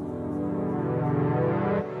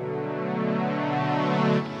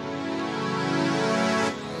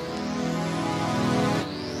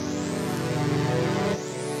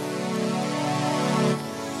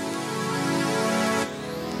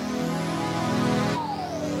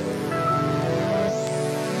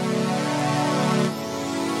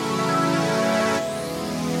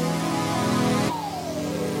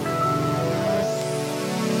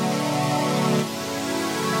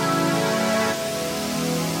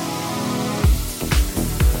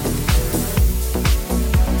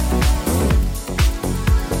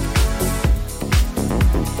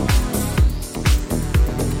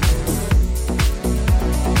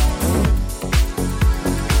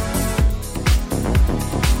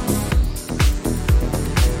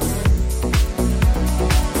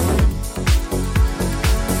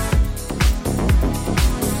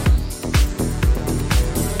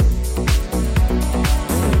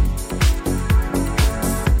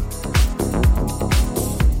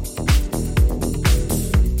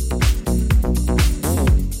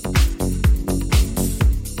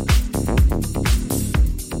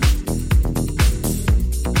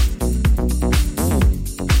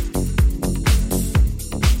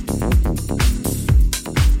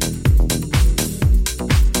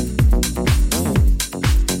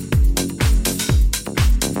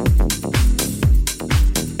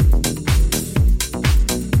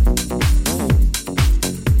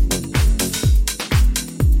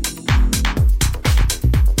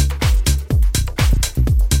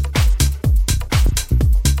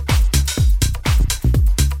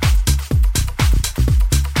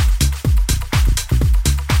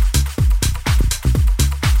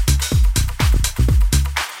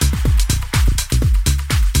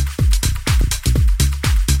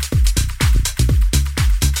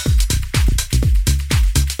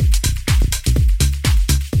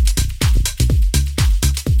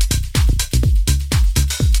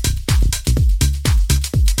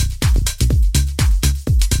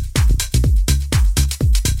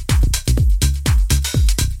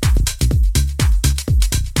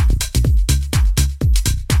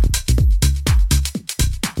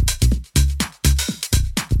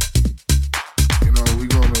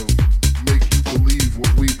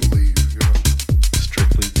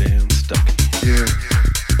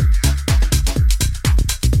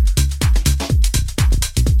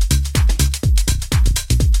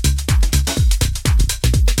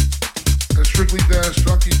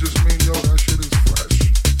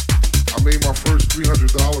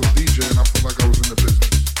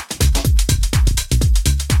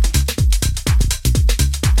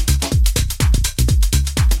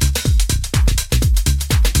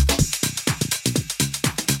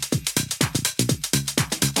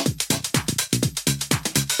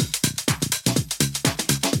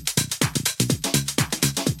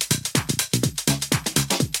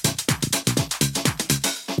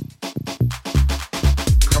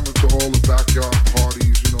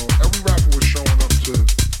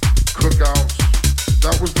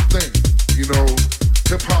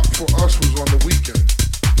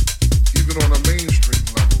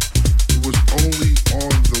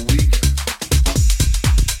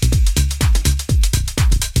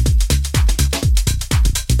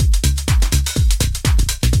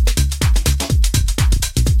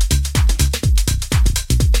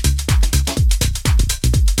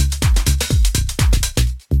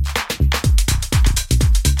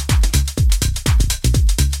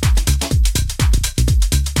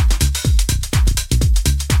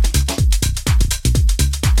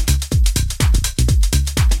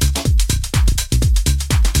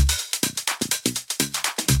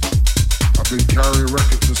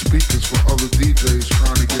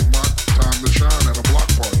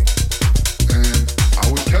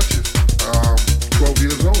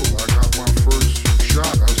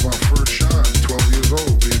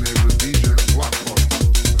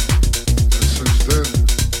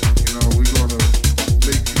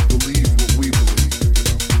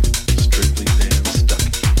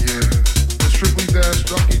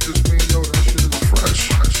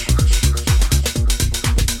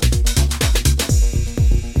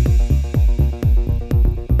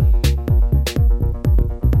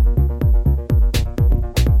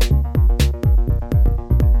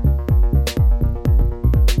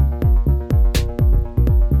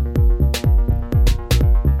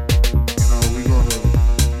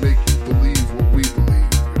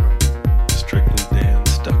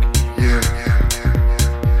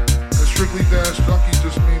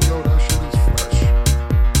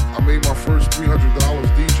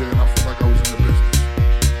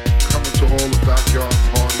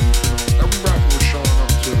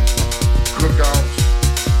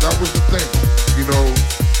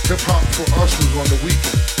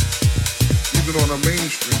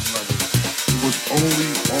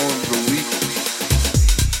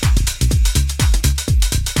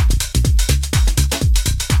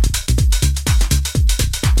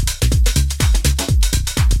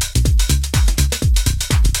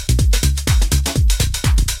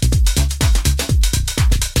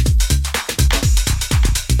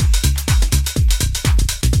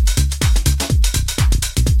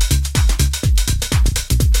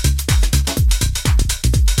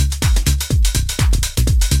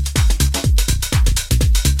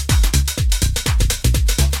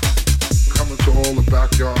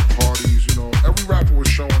 backyard parties, you know. Every rapper was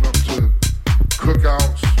showing up to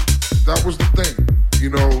cookouts. That was the thing, you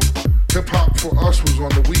know. Hip hop for us was on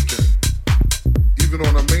the weekend. Even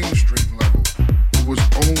on a mainstream level, it was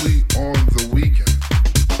only on the weekend.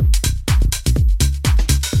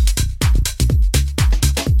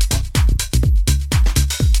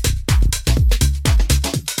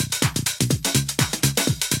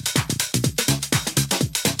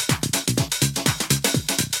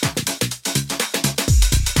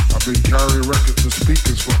 I've been carrying records and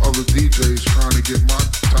speakers for other DJs trying to get my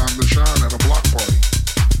time to shine at a block party.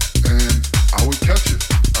 And I would catch it.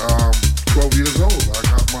 12 years old, I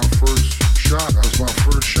got my first shot. That was my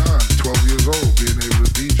first shine. 12 years old, being able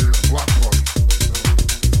to DJ at a block party.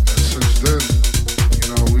 And since then, you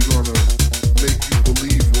know, we're gonna make you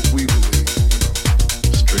believe what we believe, you know.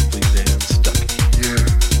 Strictly Dance Ducky. Yeah.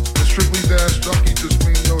 And Strictly Dance Ducky just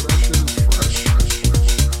means, yo, that shit is fresh.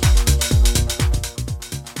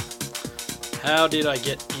 How did I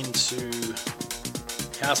get into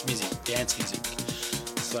house music, dance music, /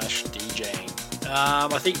 DJing?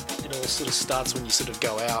 I think it all sort of starts when you sort of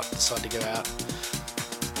decide to go out.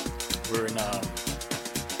 We're in,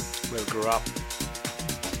 where we grew up.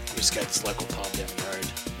 We just go to this local pub down the road,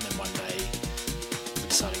 and then one day we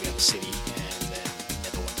decided to go to the city, and then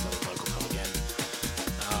never went to the local pub again.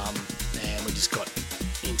 And we just got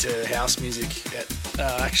into house music.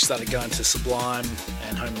 Actually started going to Sublime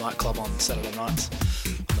and Home Nightclub on Saturday nights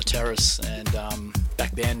on the terrace, and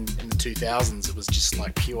back then in the 2000s it was just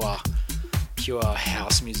like pure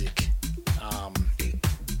house music, and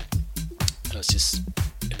it was just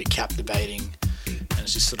a bit captivating, and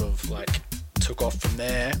it's just sort of like took off from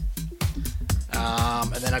there.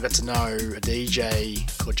 And then I got to know a DJ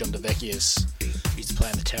called John DeVecchius. He used to play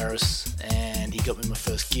on the terrace, and he got me my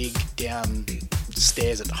first gig down the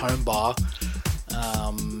stairs at the Home Bar.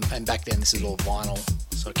 And back then this is all vinyl,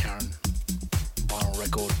 so Karen vinyl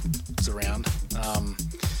record was around.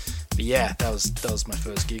 But yeah, that was my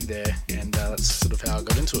first gig there, and that's sort of how I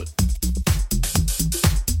got into it.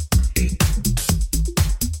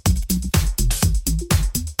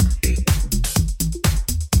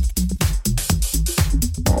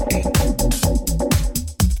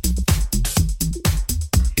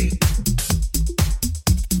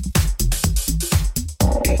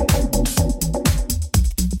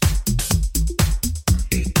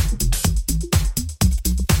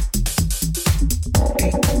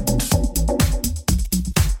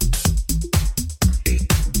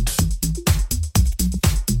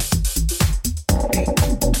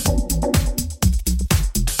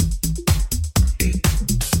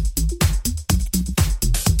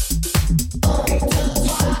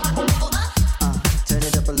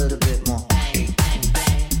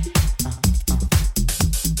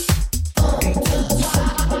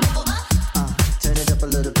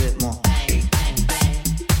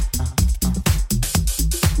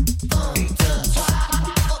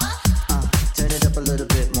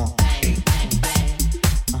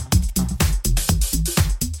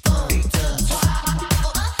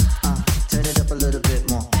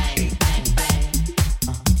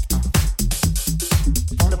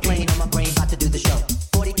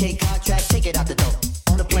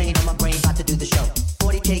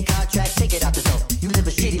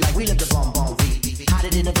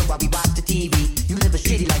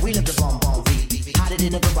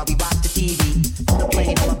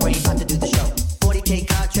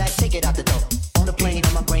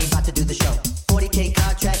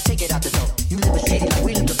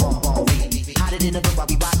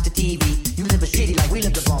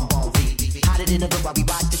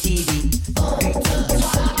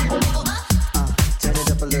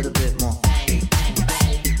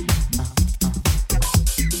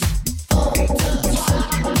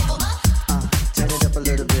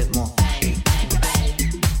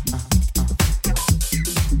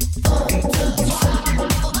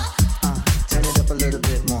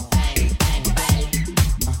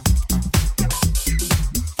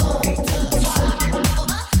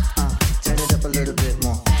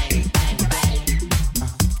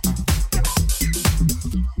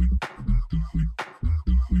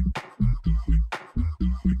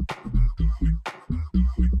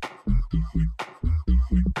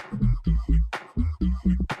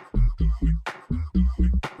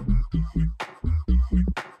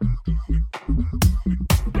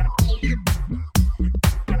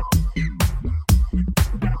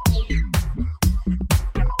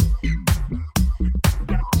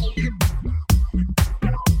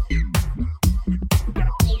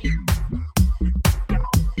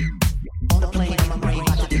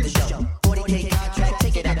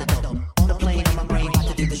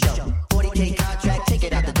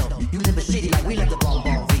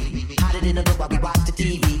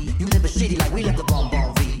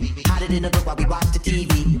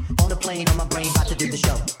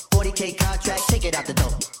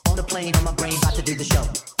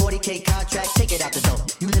 Plex, take it out the door.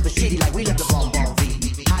 You live a shitty like we live the bomb bomb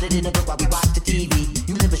V. Hide it in the book while we watch the TV.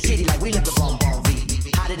 You live a shitty like we live the bomb bomb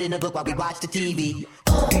V. Hide it in the book while we watch the TV.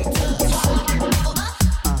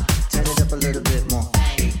 Turn it up a little bit more.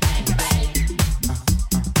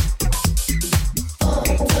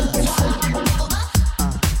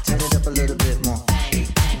 Turn it up a little bit more.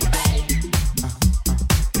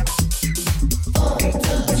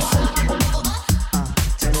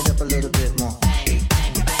 Turn it up a little bit more.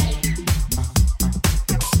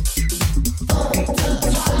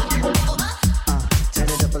 Turn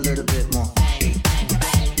it up a little bit more.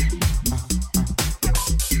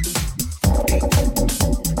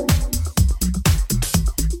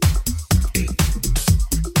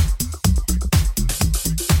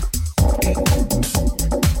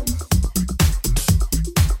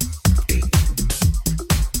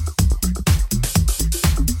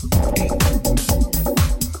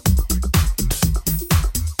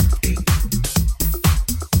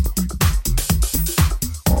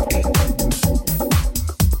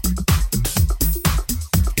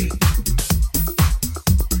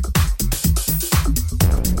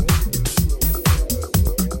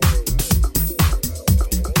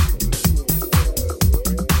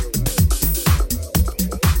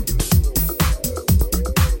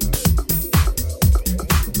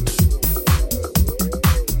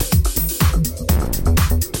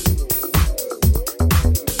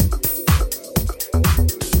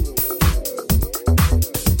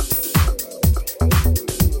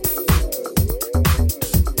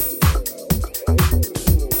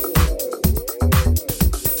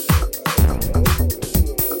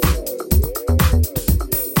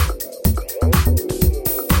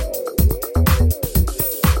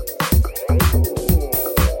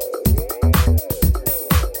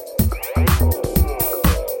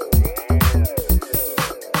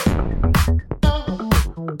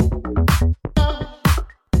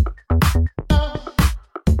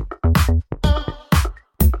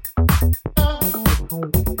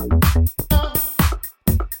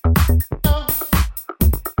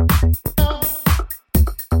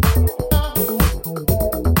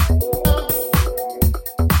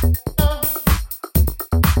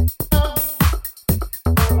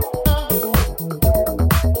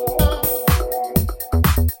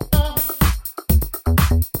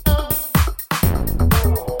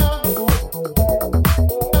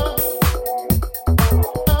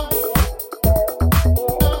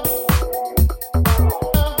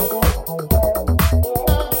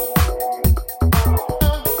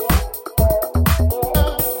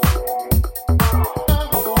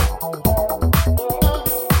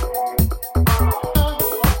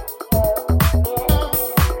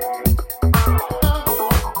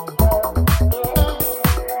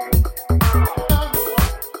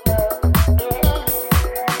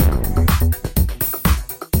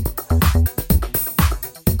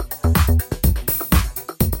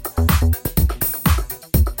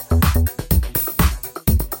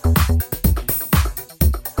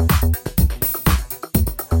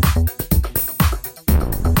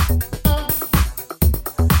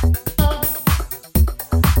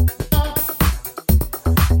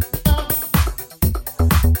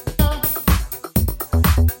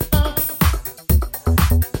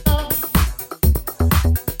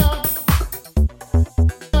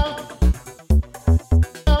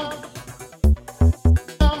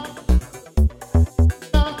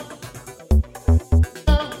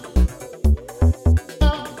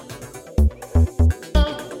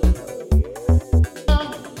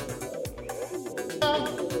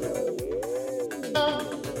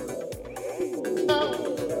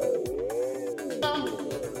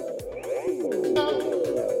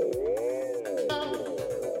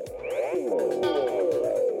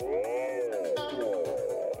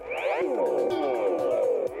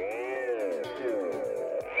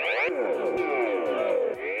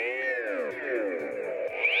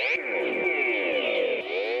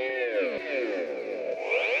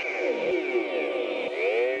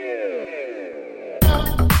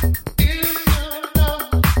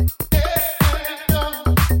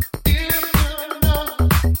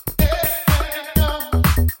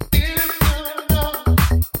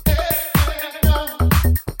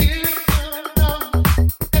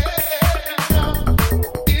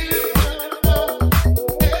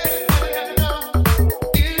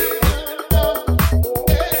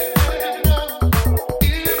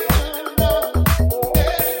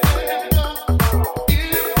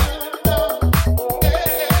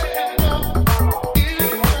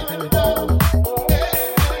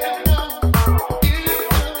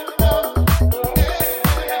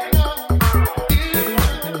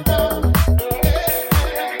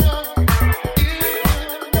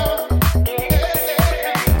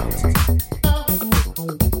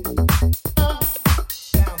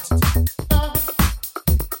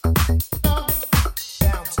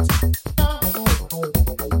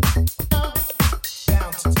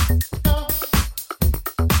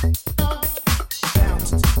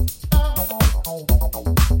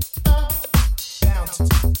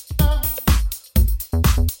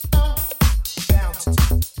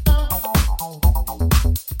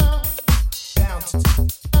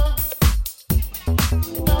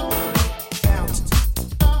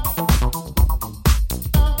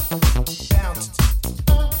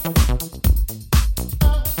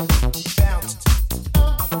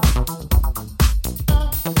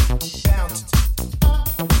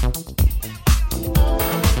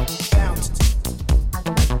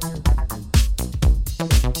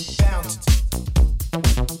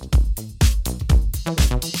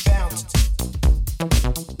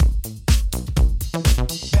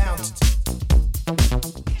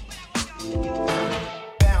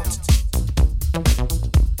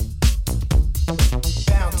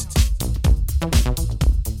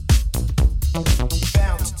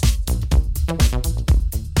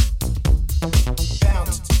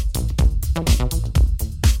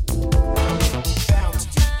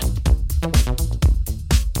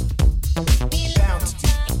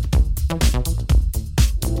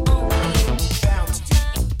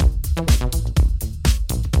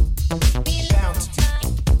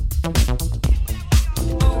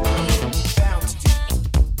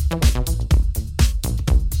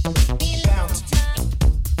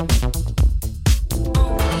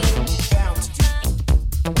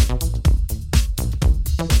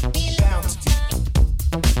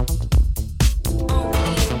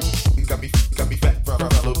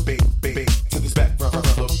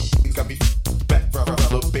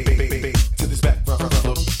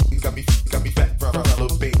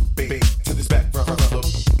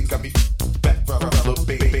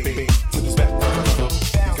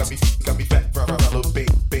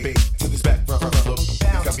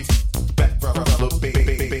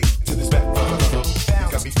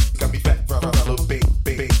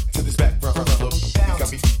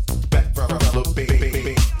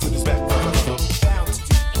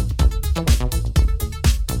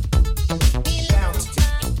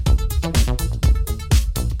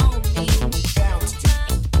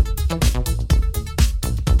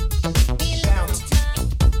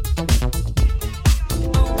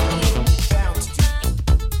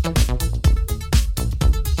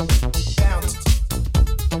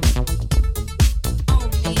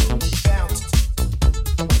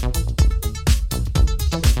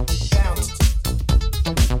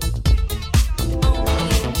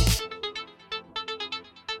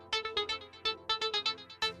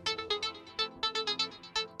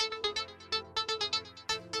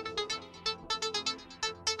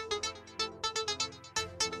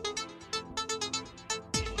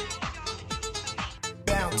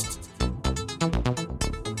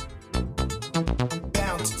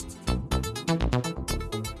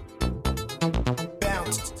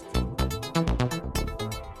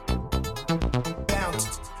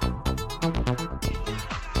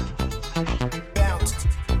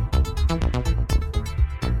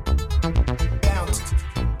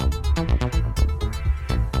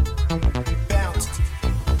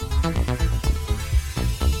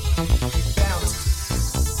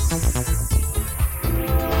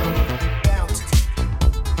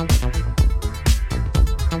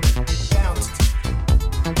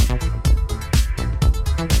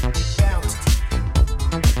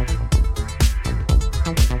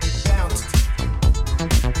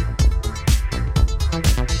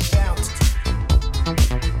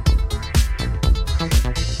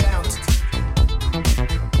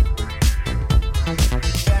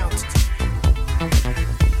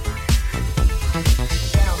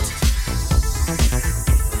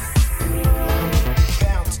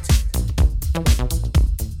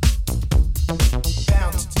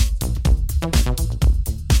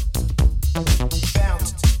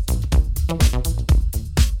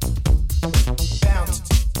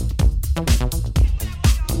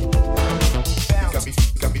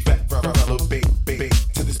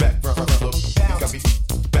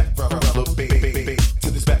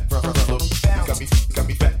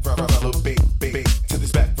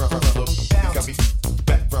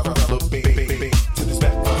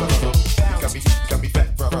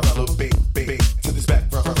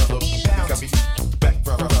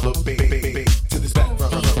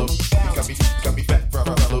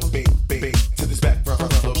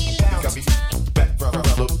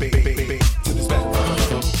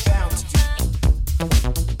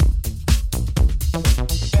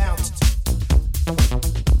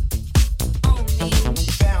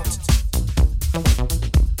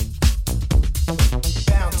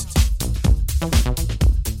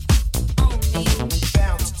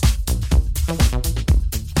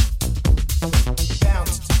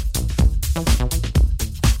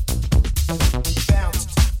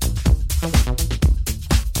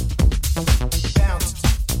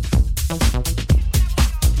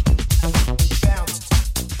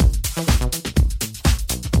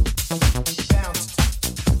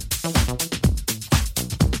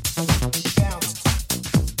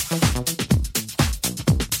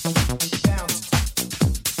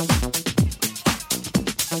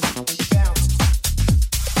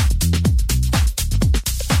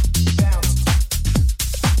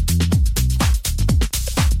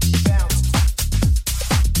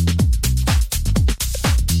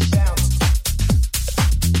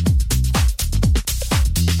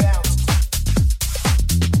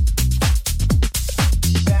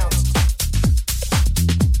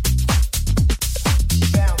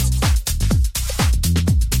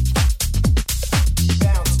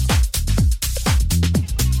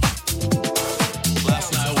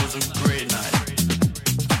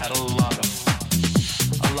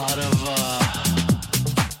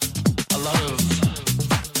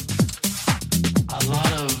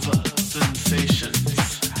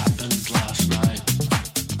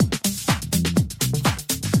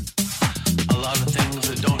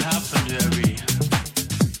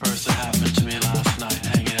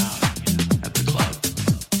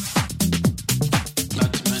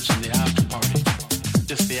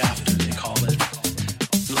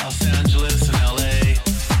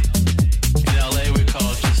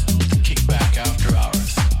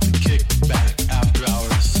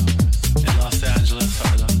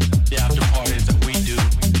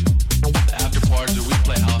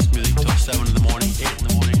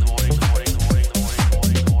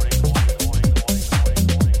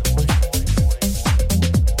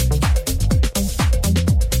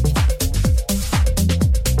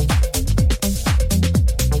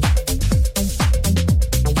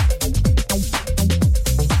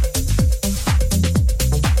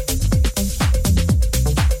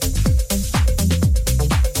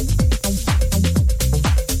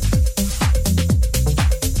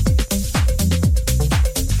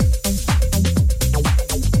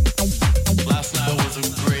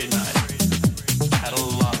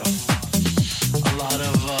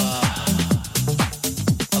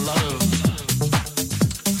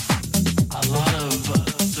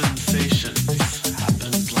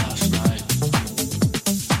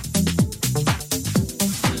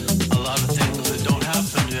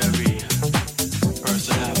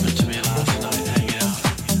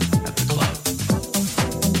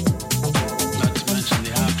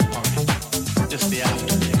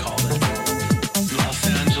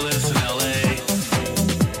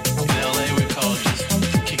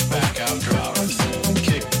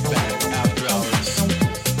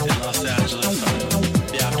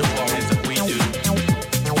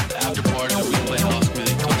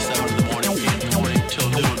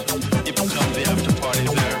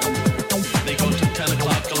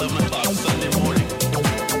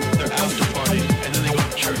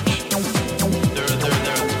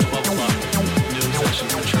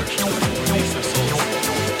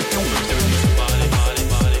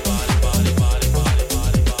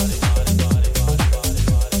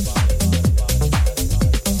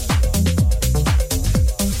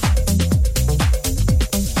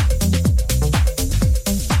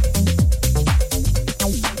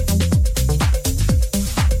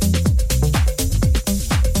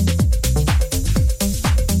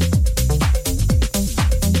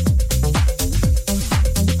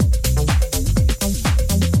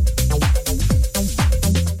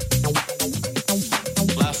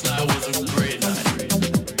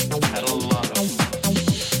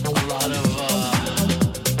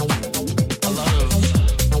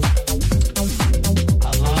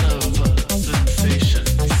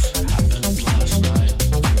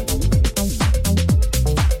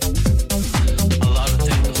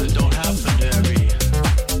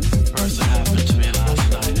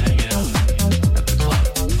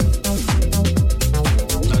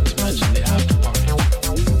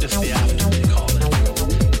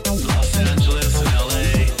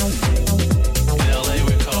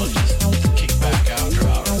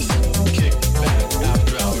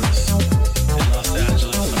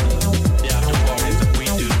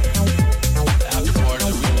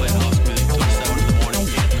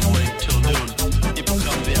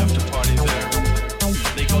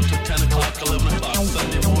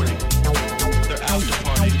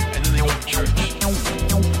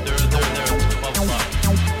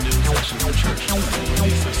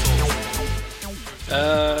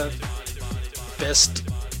 Best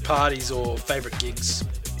parties or favourite gigs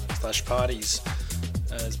 / parties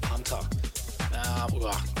as punter.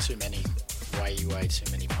 Too many, way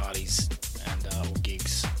too many parties and or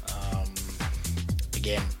gigs.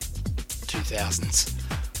 Again, 2000s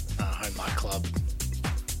home nightclub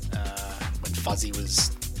when Fuzzy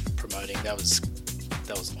was promoting. That was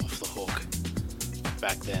that was off the hook.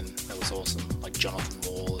 Back then, that was awesome. Like Jonathan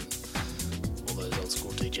Wall and all those old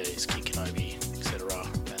school DJs, Kid Kenobi, etc.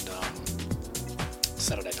 And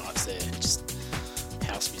Saturday nights there, just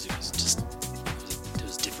house music was just it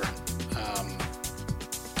was different.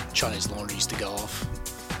 Chinese Laundry used to go off.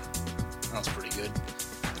 That was pretty good.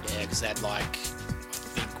 Yeah, because they had like,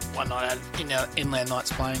 I think one night I had Inland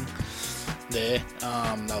Nights playing there.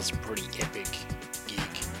 That was a pretty epic gig.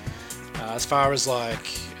 As far as like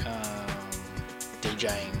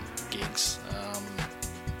DJing gigs, I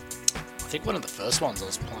think one of the first ones I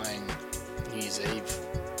was playing New Year's Eve,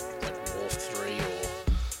 like Wharf 3, or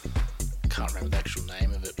I can't remember the actual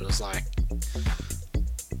name of it, but it was like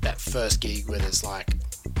that first gig where there's like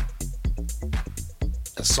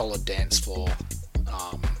a solid dance floor,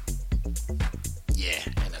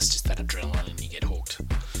 and it's just that adrenaline and you get hooked.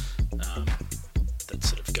 That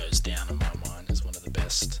sort of goes down in my mind as one of the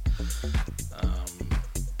best.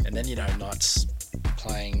 And then, nights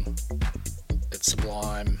playing at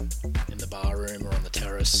Sublime in the bar room or on the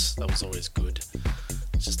terrace, that was always good.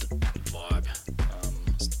 It's just a vibe.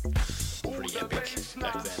 Pretty epic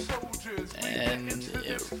back then. And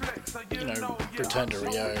Return to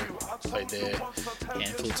Rio, played there a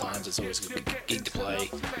handful of times. It's always a good gig to play.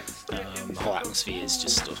 The whole atmosphere is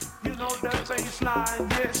just goes off.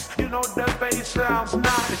 Yes, the bass sounds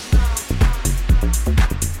nice.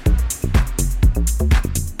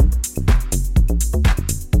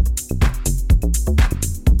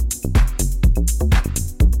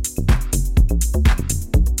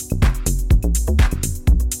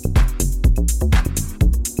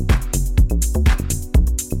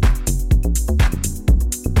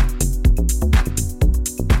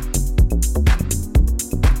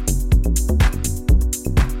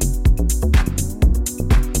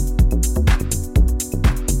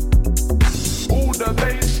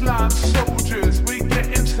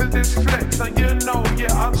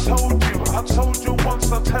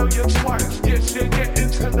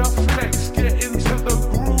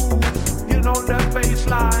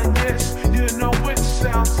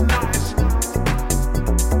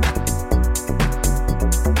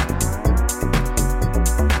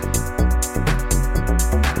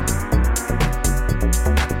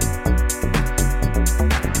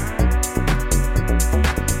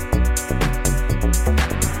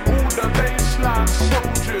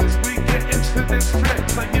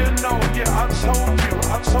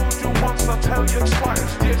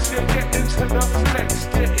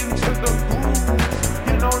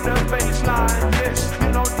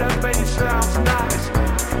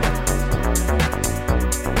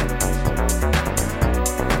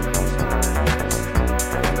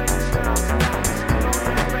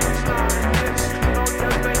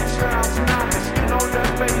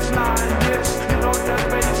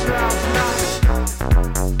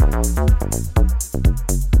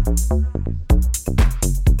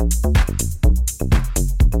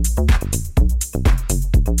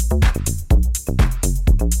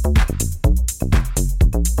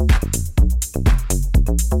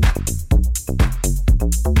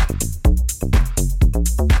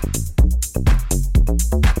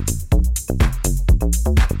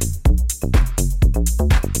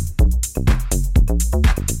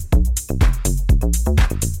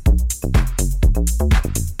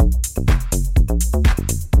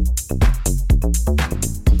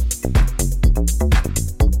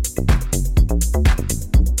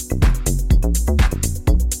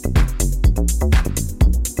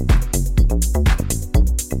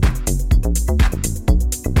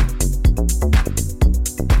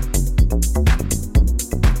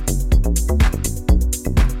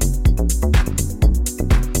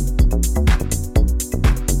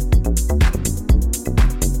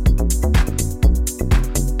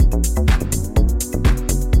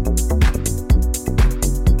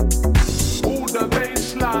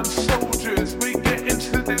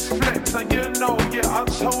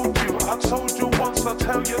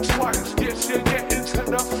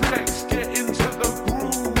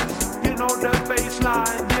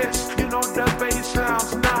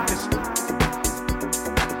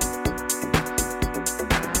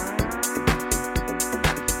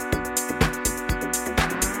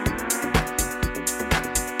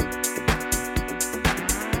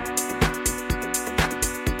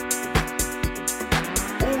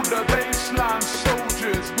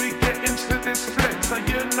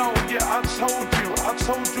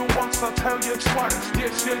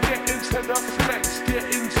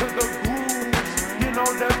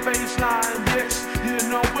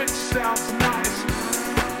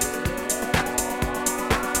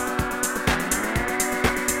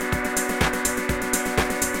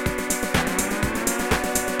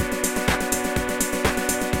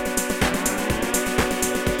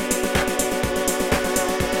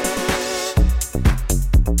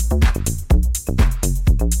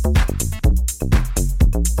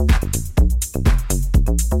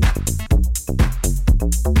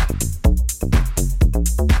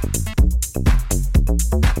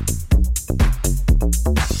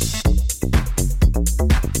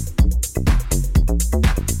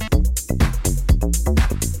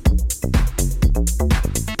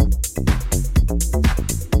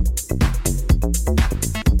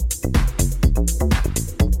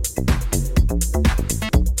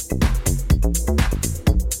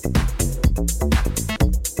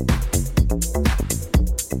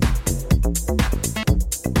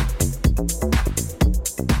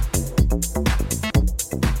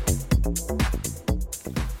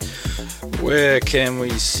 Where can we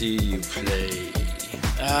see you play?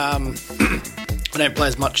 I don't play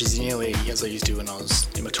as much as nearly as I used to when I was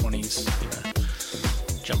in my 20s. You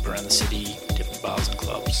know, jump around the city, different bars and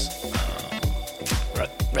clubs.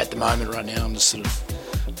 At the moment, right now, I'm just sort of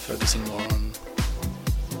focusing more on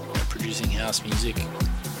producing house music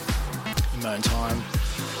in my own time,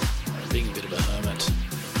 being a bit of a hermit.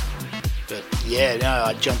 But yeah, no,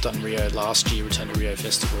 I jumped on Rio last year, returned to Rio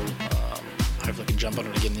Festival. Hopefully I can jump on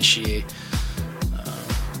it again this year.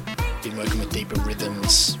 Been working with Deeper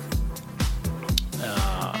Rhythms,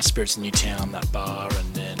 Spirits in Newtown, that bar,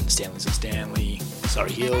 and then Stanley's and Stanley,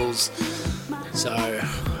 Surrey Hills. So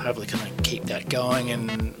hopefully kind of keep that going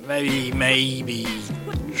and maybe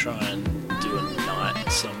try and do a night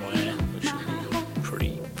somewhere, which would be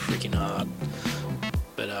pretty freaking hard.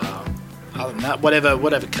 But other than that,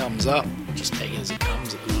 whatever comes up, just take it as it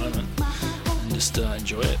comes at the moment and just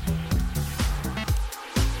enjoy it.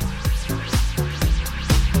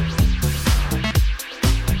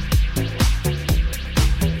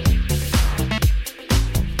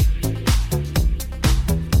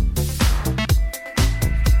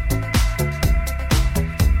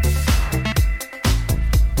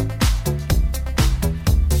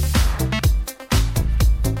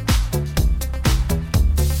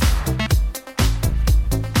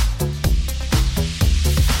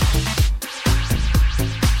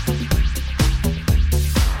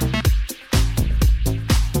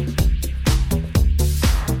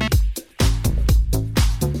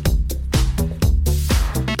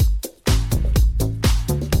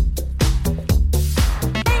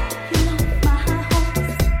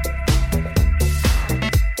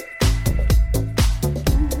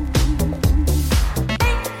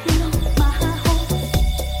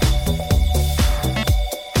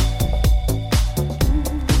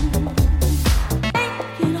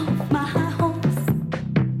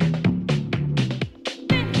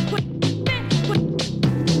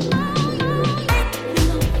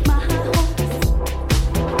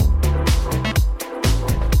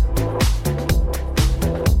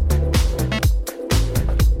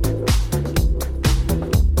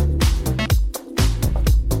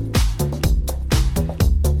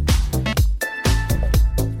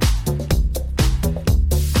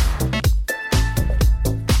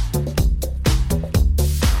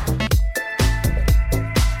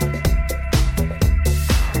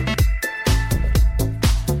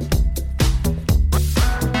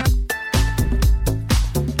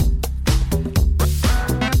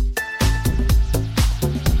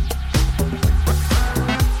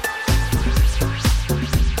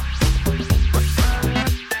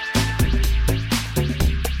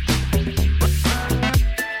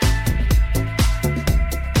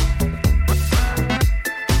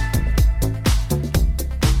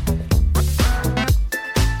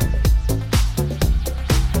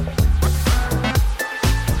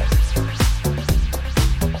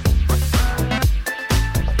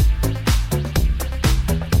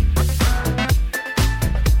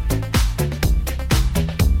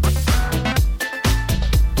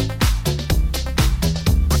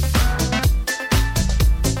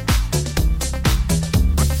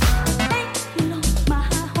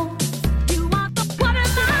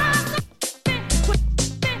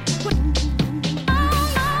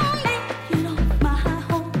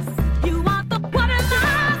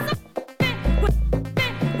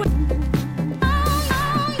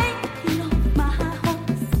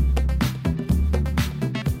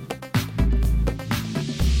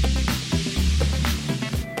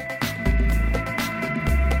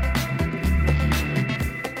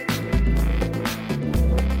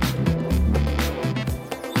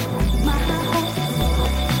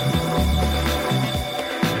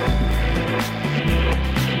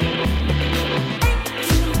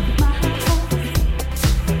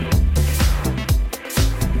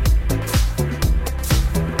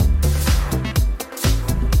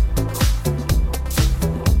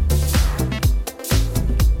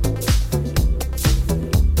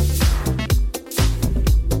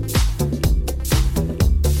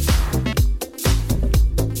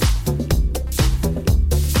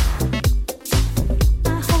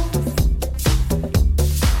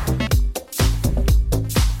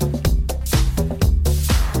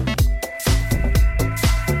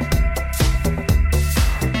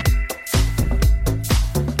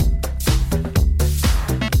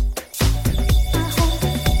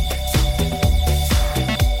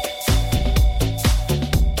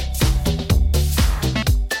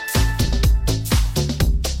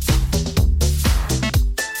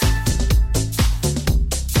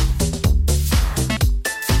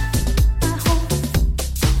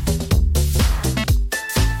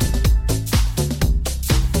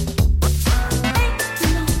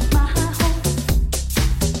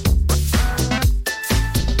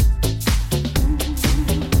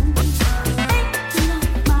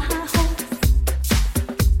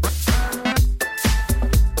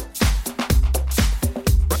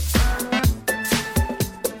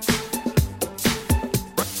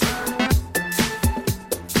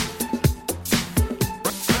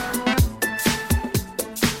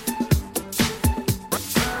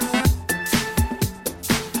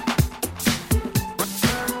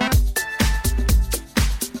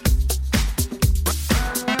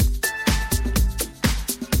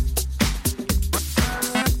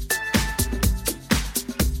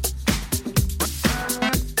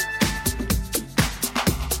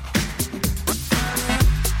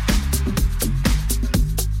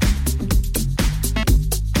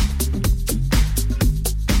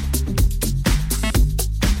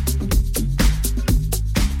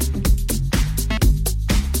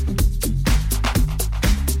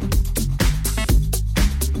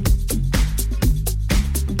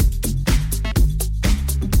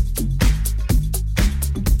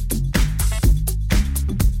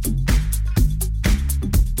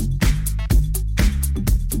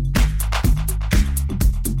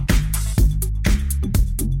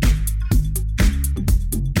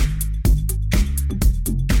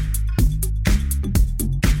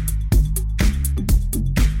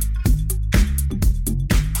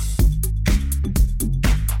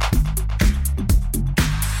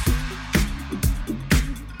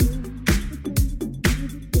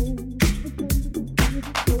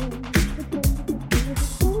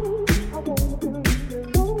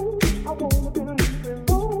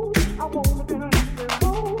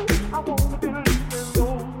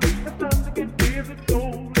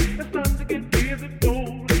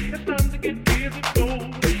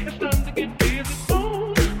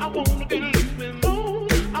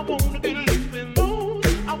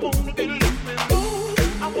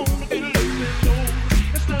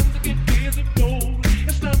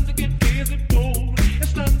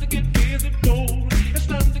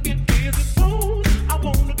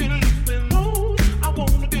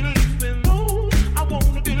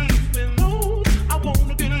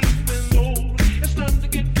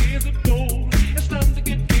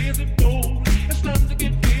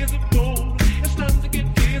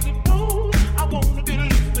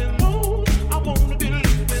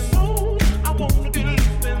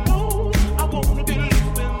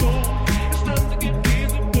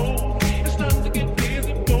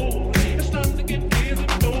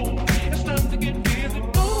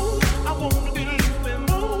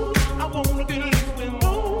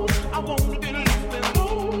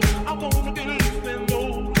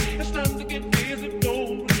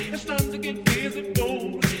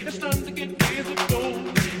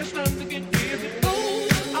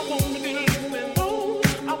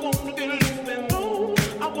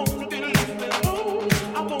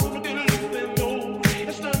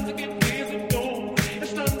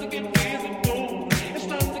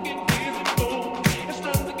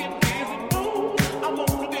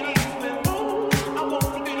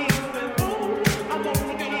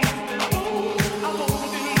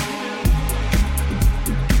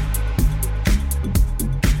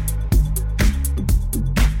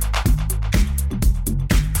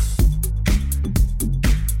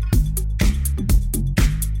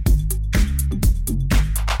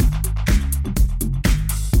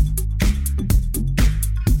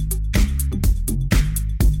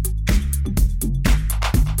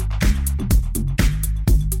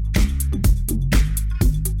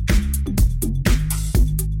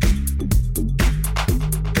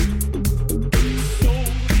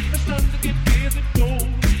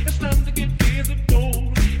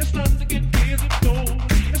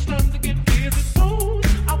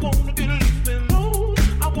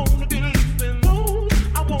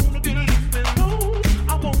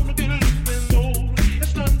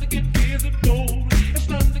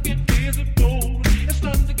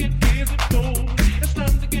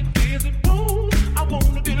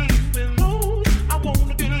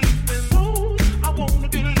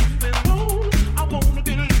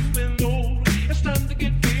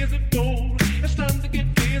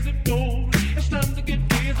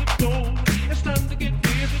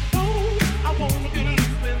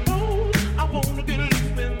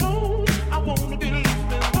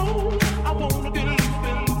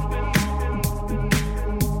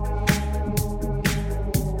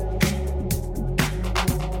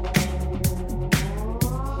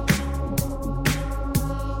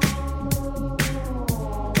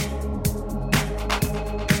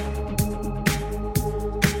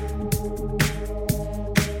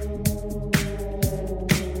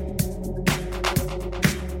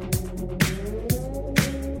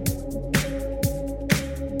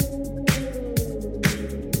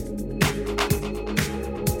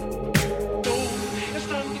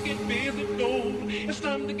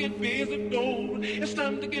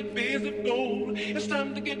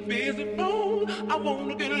 to get physical. I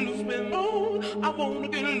wanna get loose with more. I wanna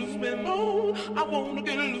get loose with more. I wanna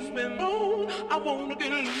get loose with more. I wanna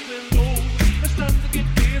get loose with more. It's time to get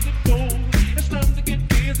physical. It's time to get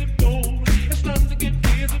physical. It's time to get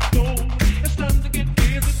physical. It's time to get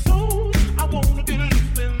physical. I wanna get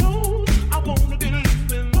loose with more. I wanna get loose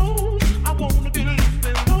with more. I wanna get loose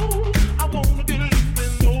with more. I wanna get loose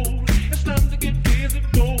with more. It's time to get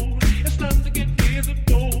physical. It's time to get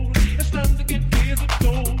physical. It's time to get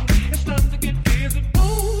physical. It's time to get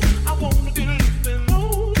physical. I wanna get loose with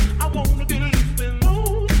more. I wanna get loose with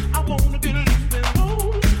more. I wanna get loose with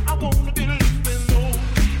more. I wanna get loose with more.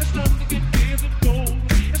 It's time to get physical.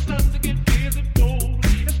 It's time to get physical.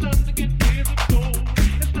 It's time to get physical.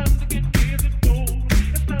 It's time to get physical.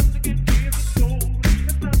 It's time to get physical.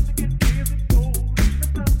 It's time to get physical.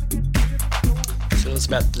 So it's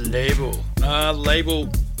about the label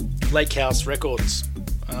Lake House Records.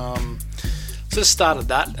 So started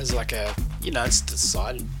that as like a, it's a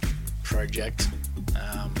side project,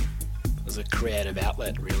 as a creative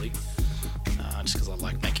outlet really, just because I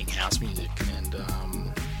like making house music and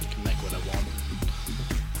can make what I want,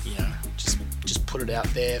 just put it out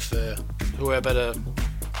there for whoever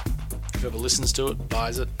listens to it,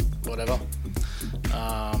 buys it, whatever.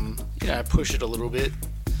 Push it a little bit,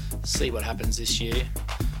 see what happens this year.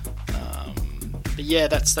 But yeah,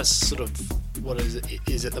 that's sort of what it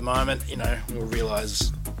is at the moment. We'll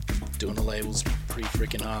realise doing a label's a pretty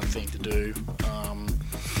freaking hard thing to do.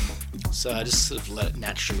 So I just sort of let it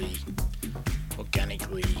naturally, organic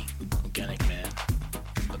man,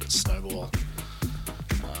 let it snowball,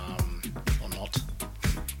 or not.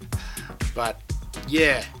 But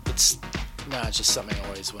yeah, it's just something I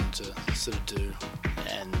always wanted to sort of do,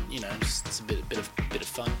 and it's a bit of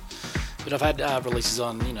fun. But I've had releases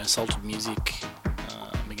on Salted Music,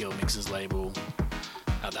 Miguel Mix's label.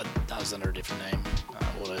 That was under a different name,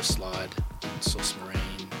 Auto Slide, Sauce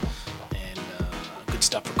Marine, and Good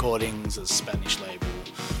Stuff Recordings, a Spanish label.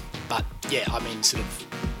 But yeah, sort of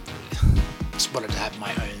just wanted to have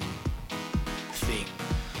my own thing.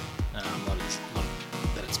 Not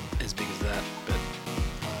that it's as big as that, but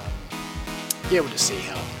yeah, we'll just see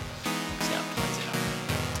how it plays out.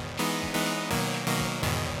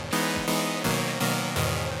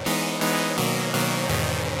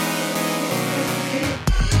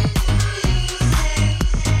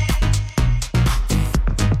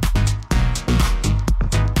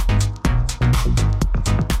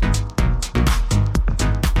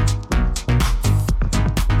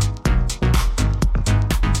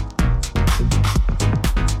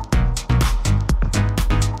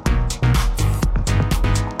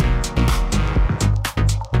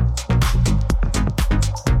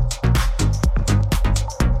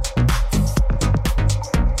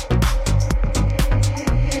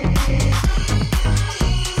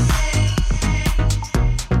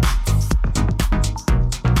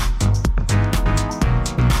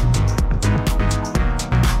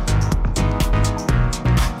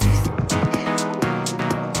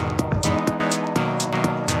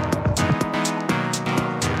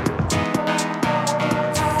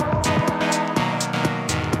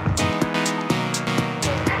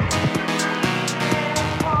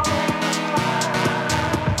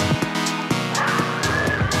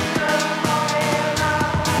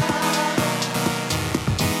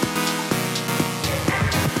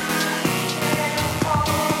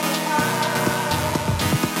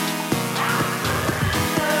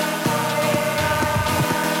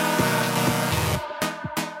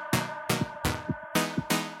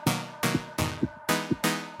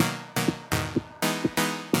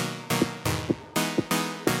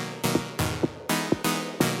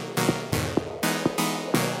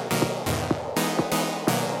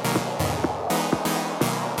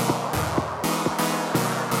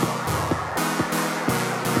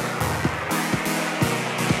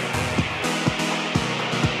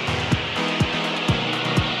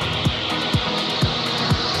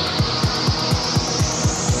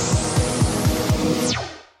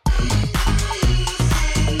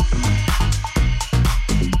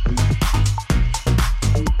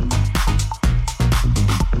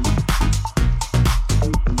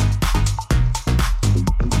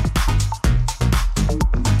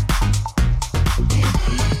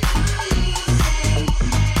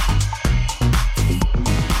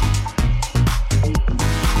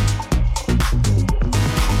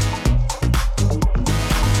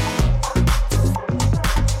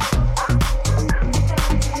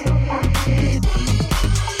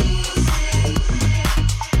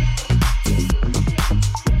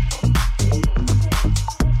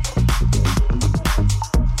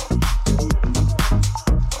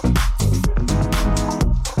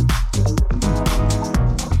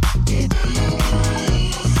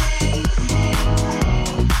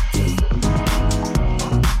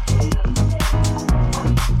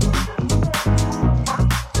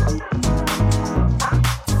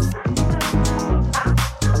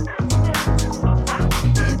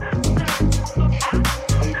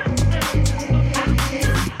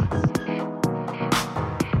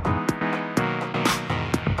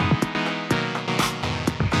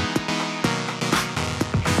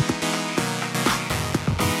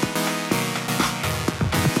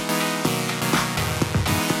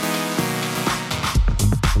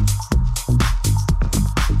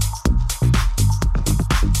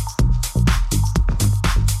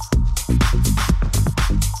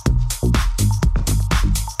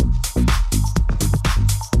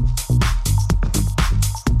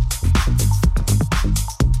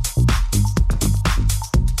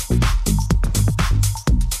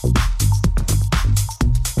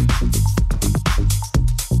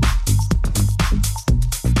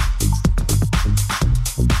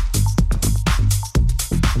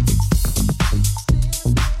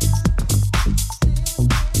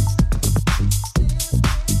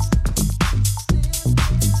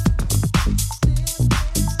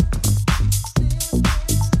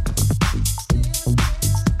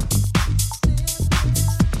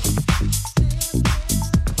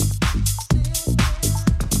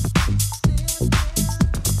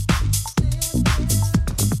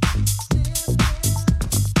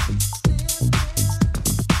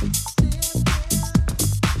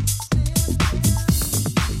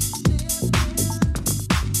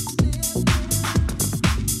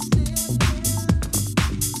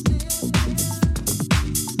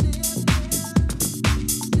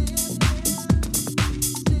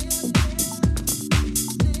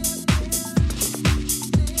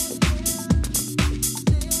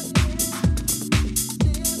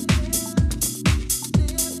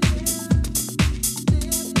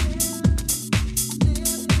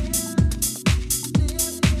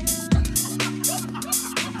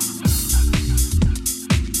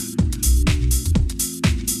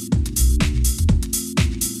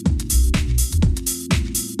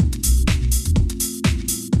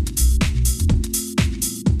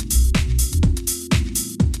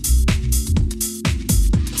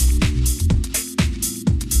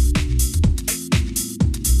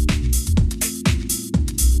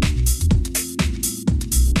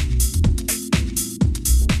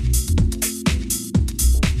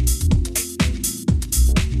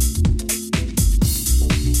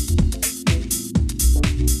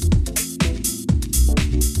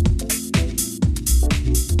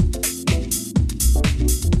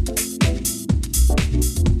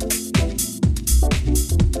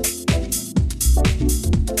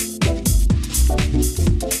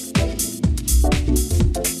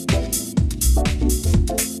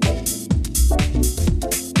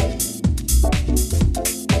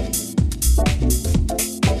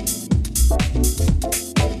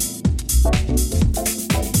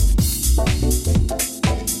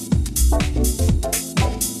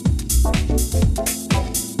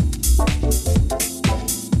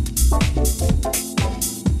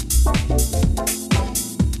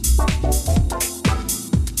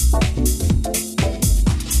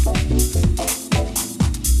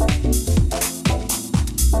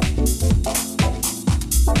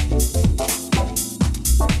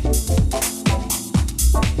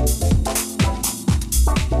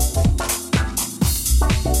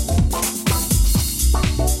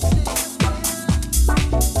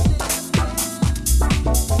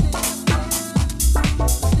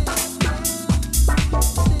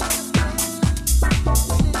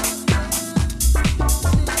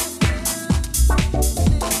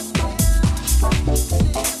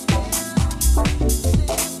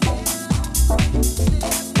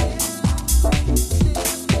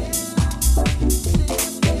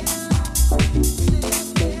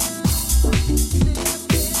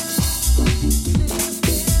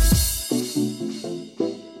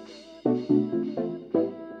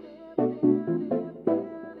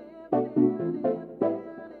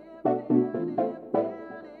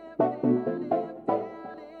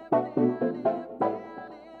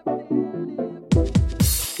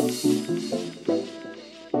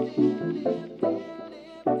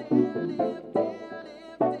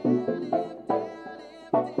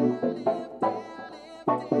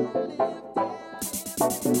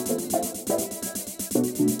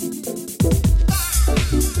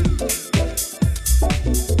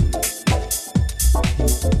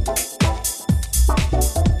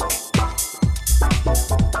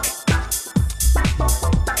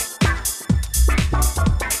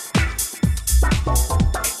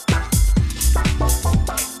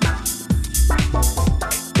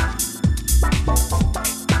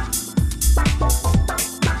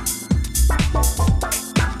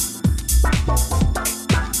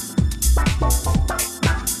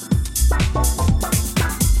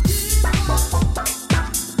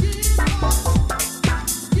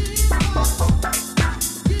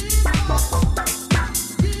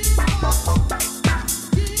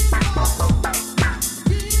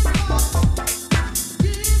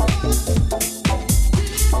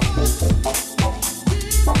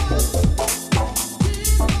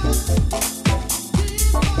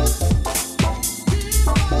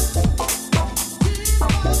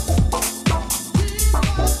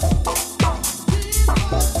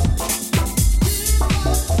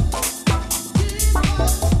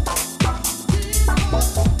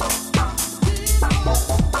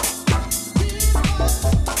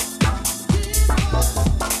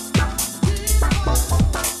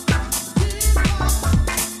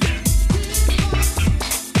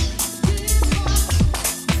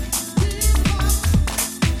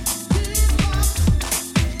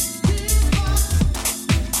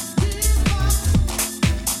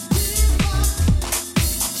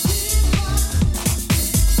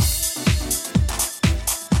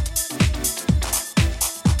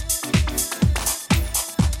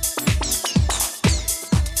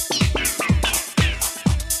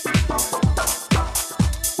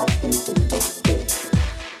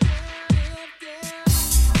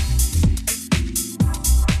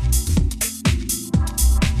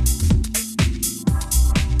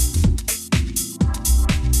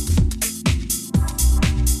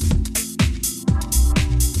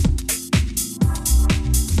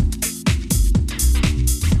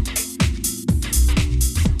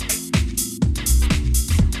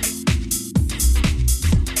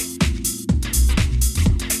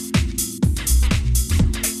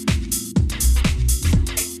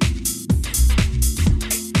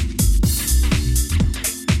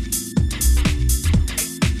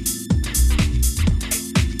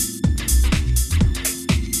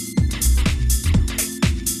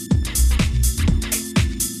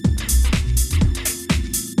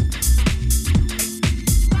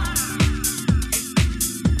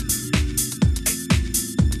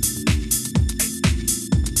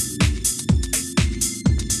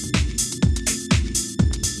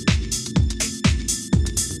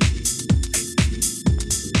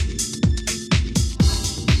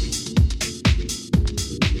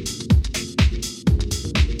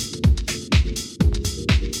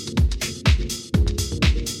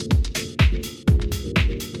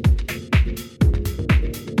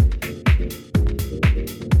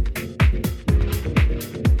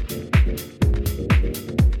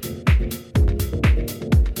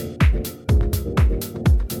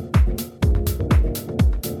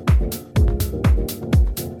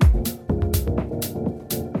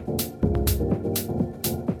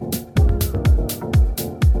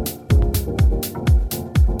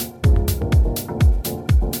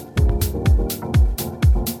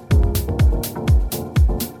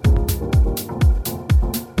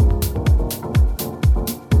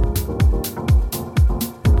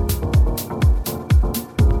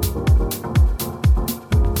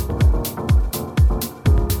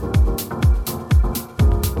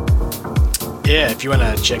 yeah, if you want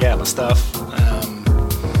to check out my stuff,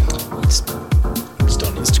 it's just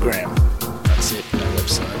on Instagram. That's it. No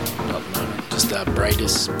website at the moment.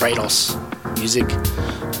 Just Braidos Music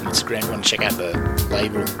on Instagram. If you want to check out the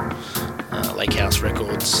label, Lake House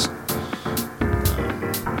Records,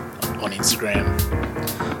 on Instagram.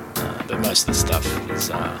 But most of the stuff is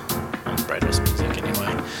on Braidos Music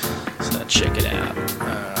anyway. So check it out.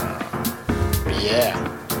 But yeah,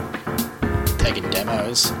 taking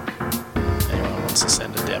demos. Anyone wants to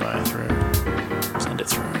send a demo through, send it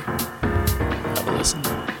through. Have a listen.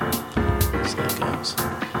 See how it goes.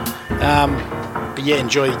 But yeah,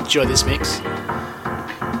 enjoy this mix.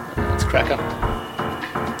 It's a cracker.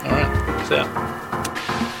 Alright, see ya.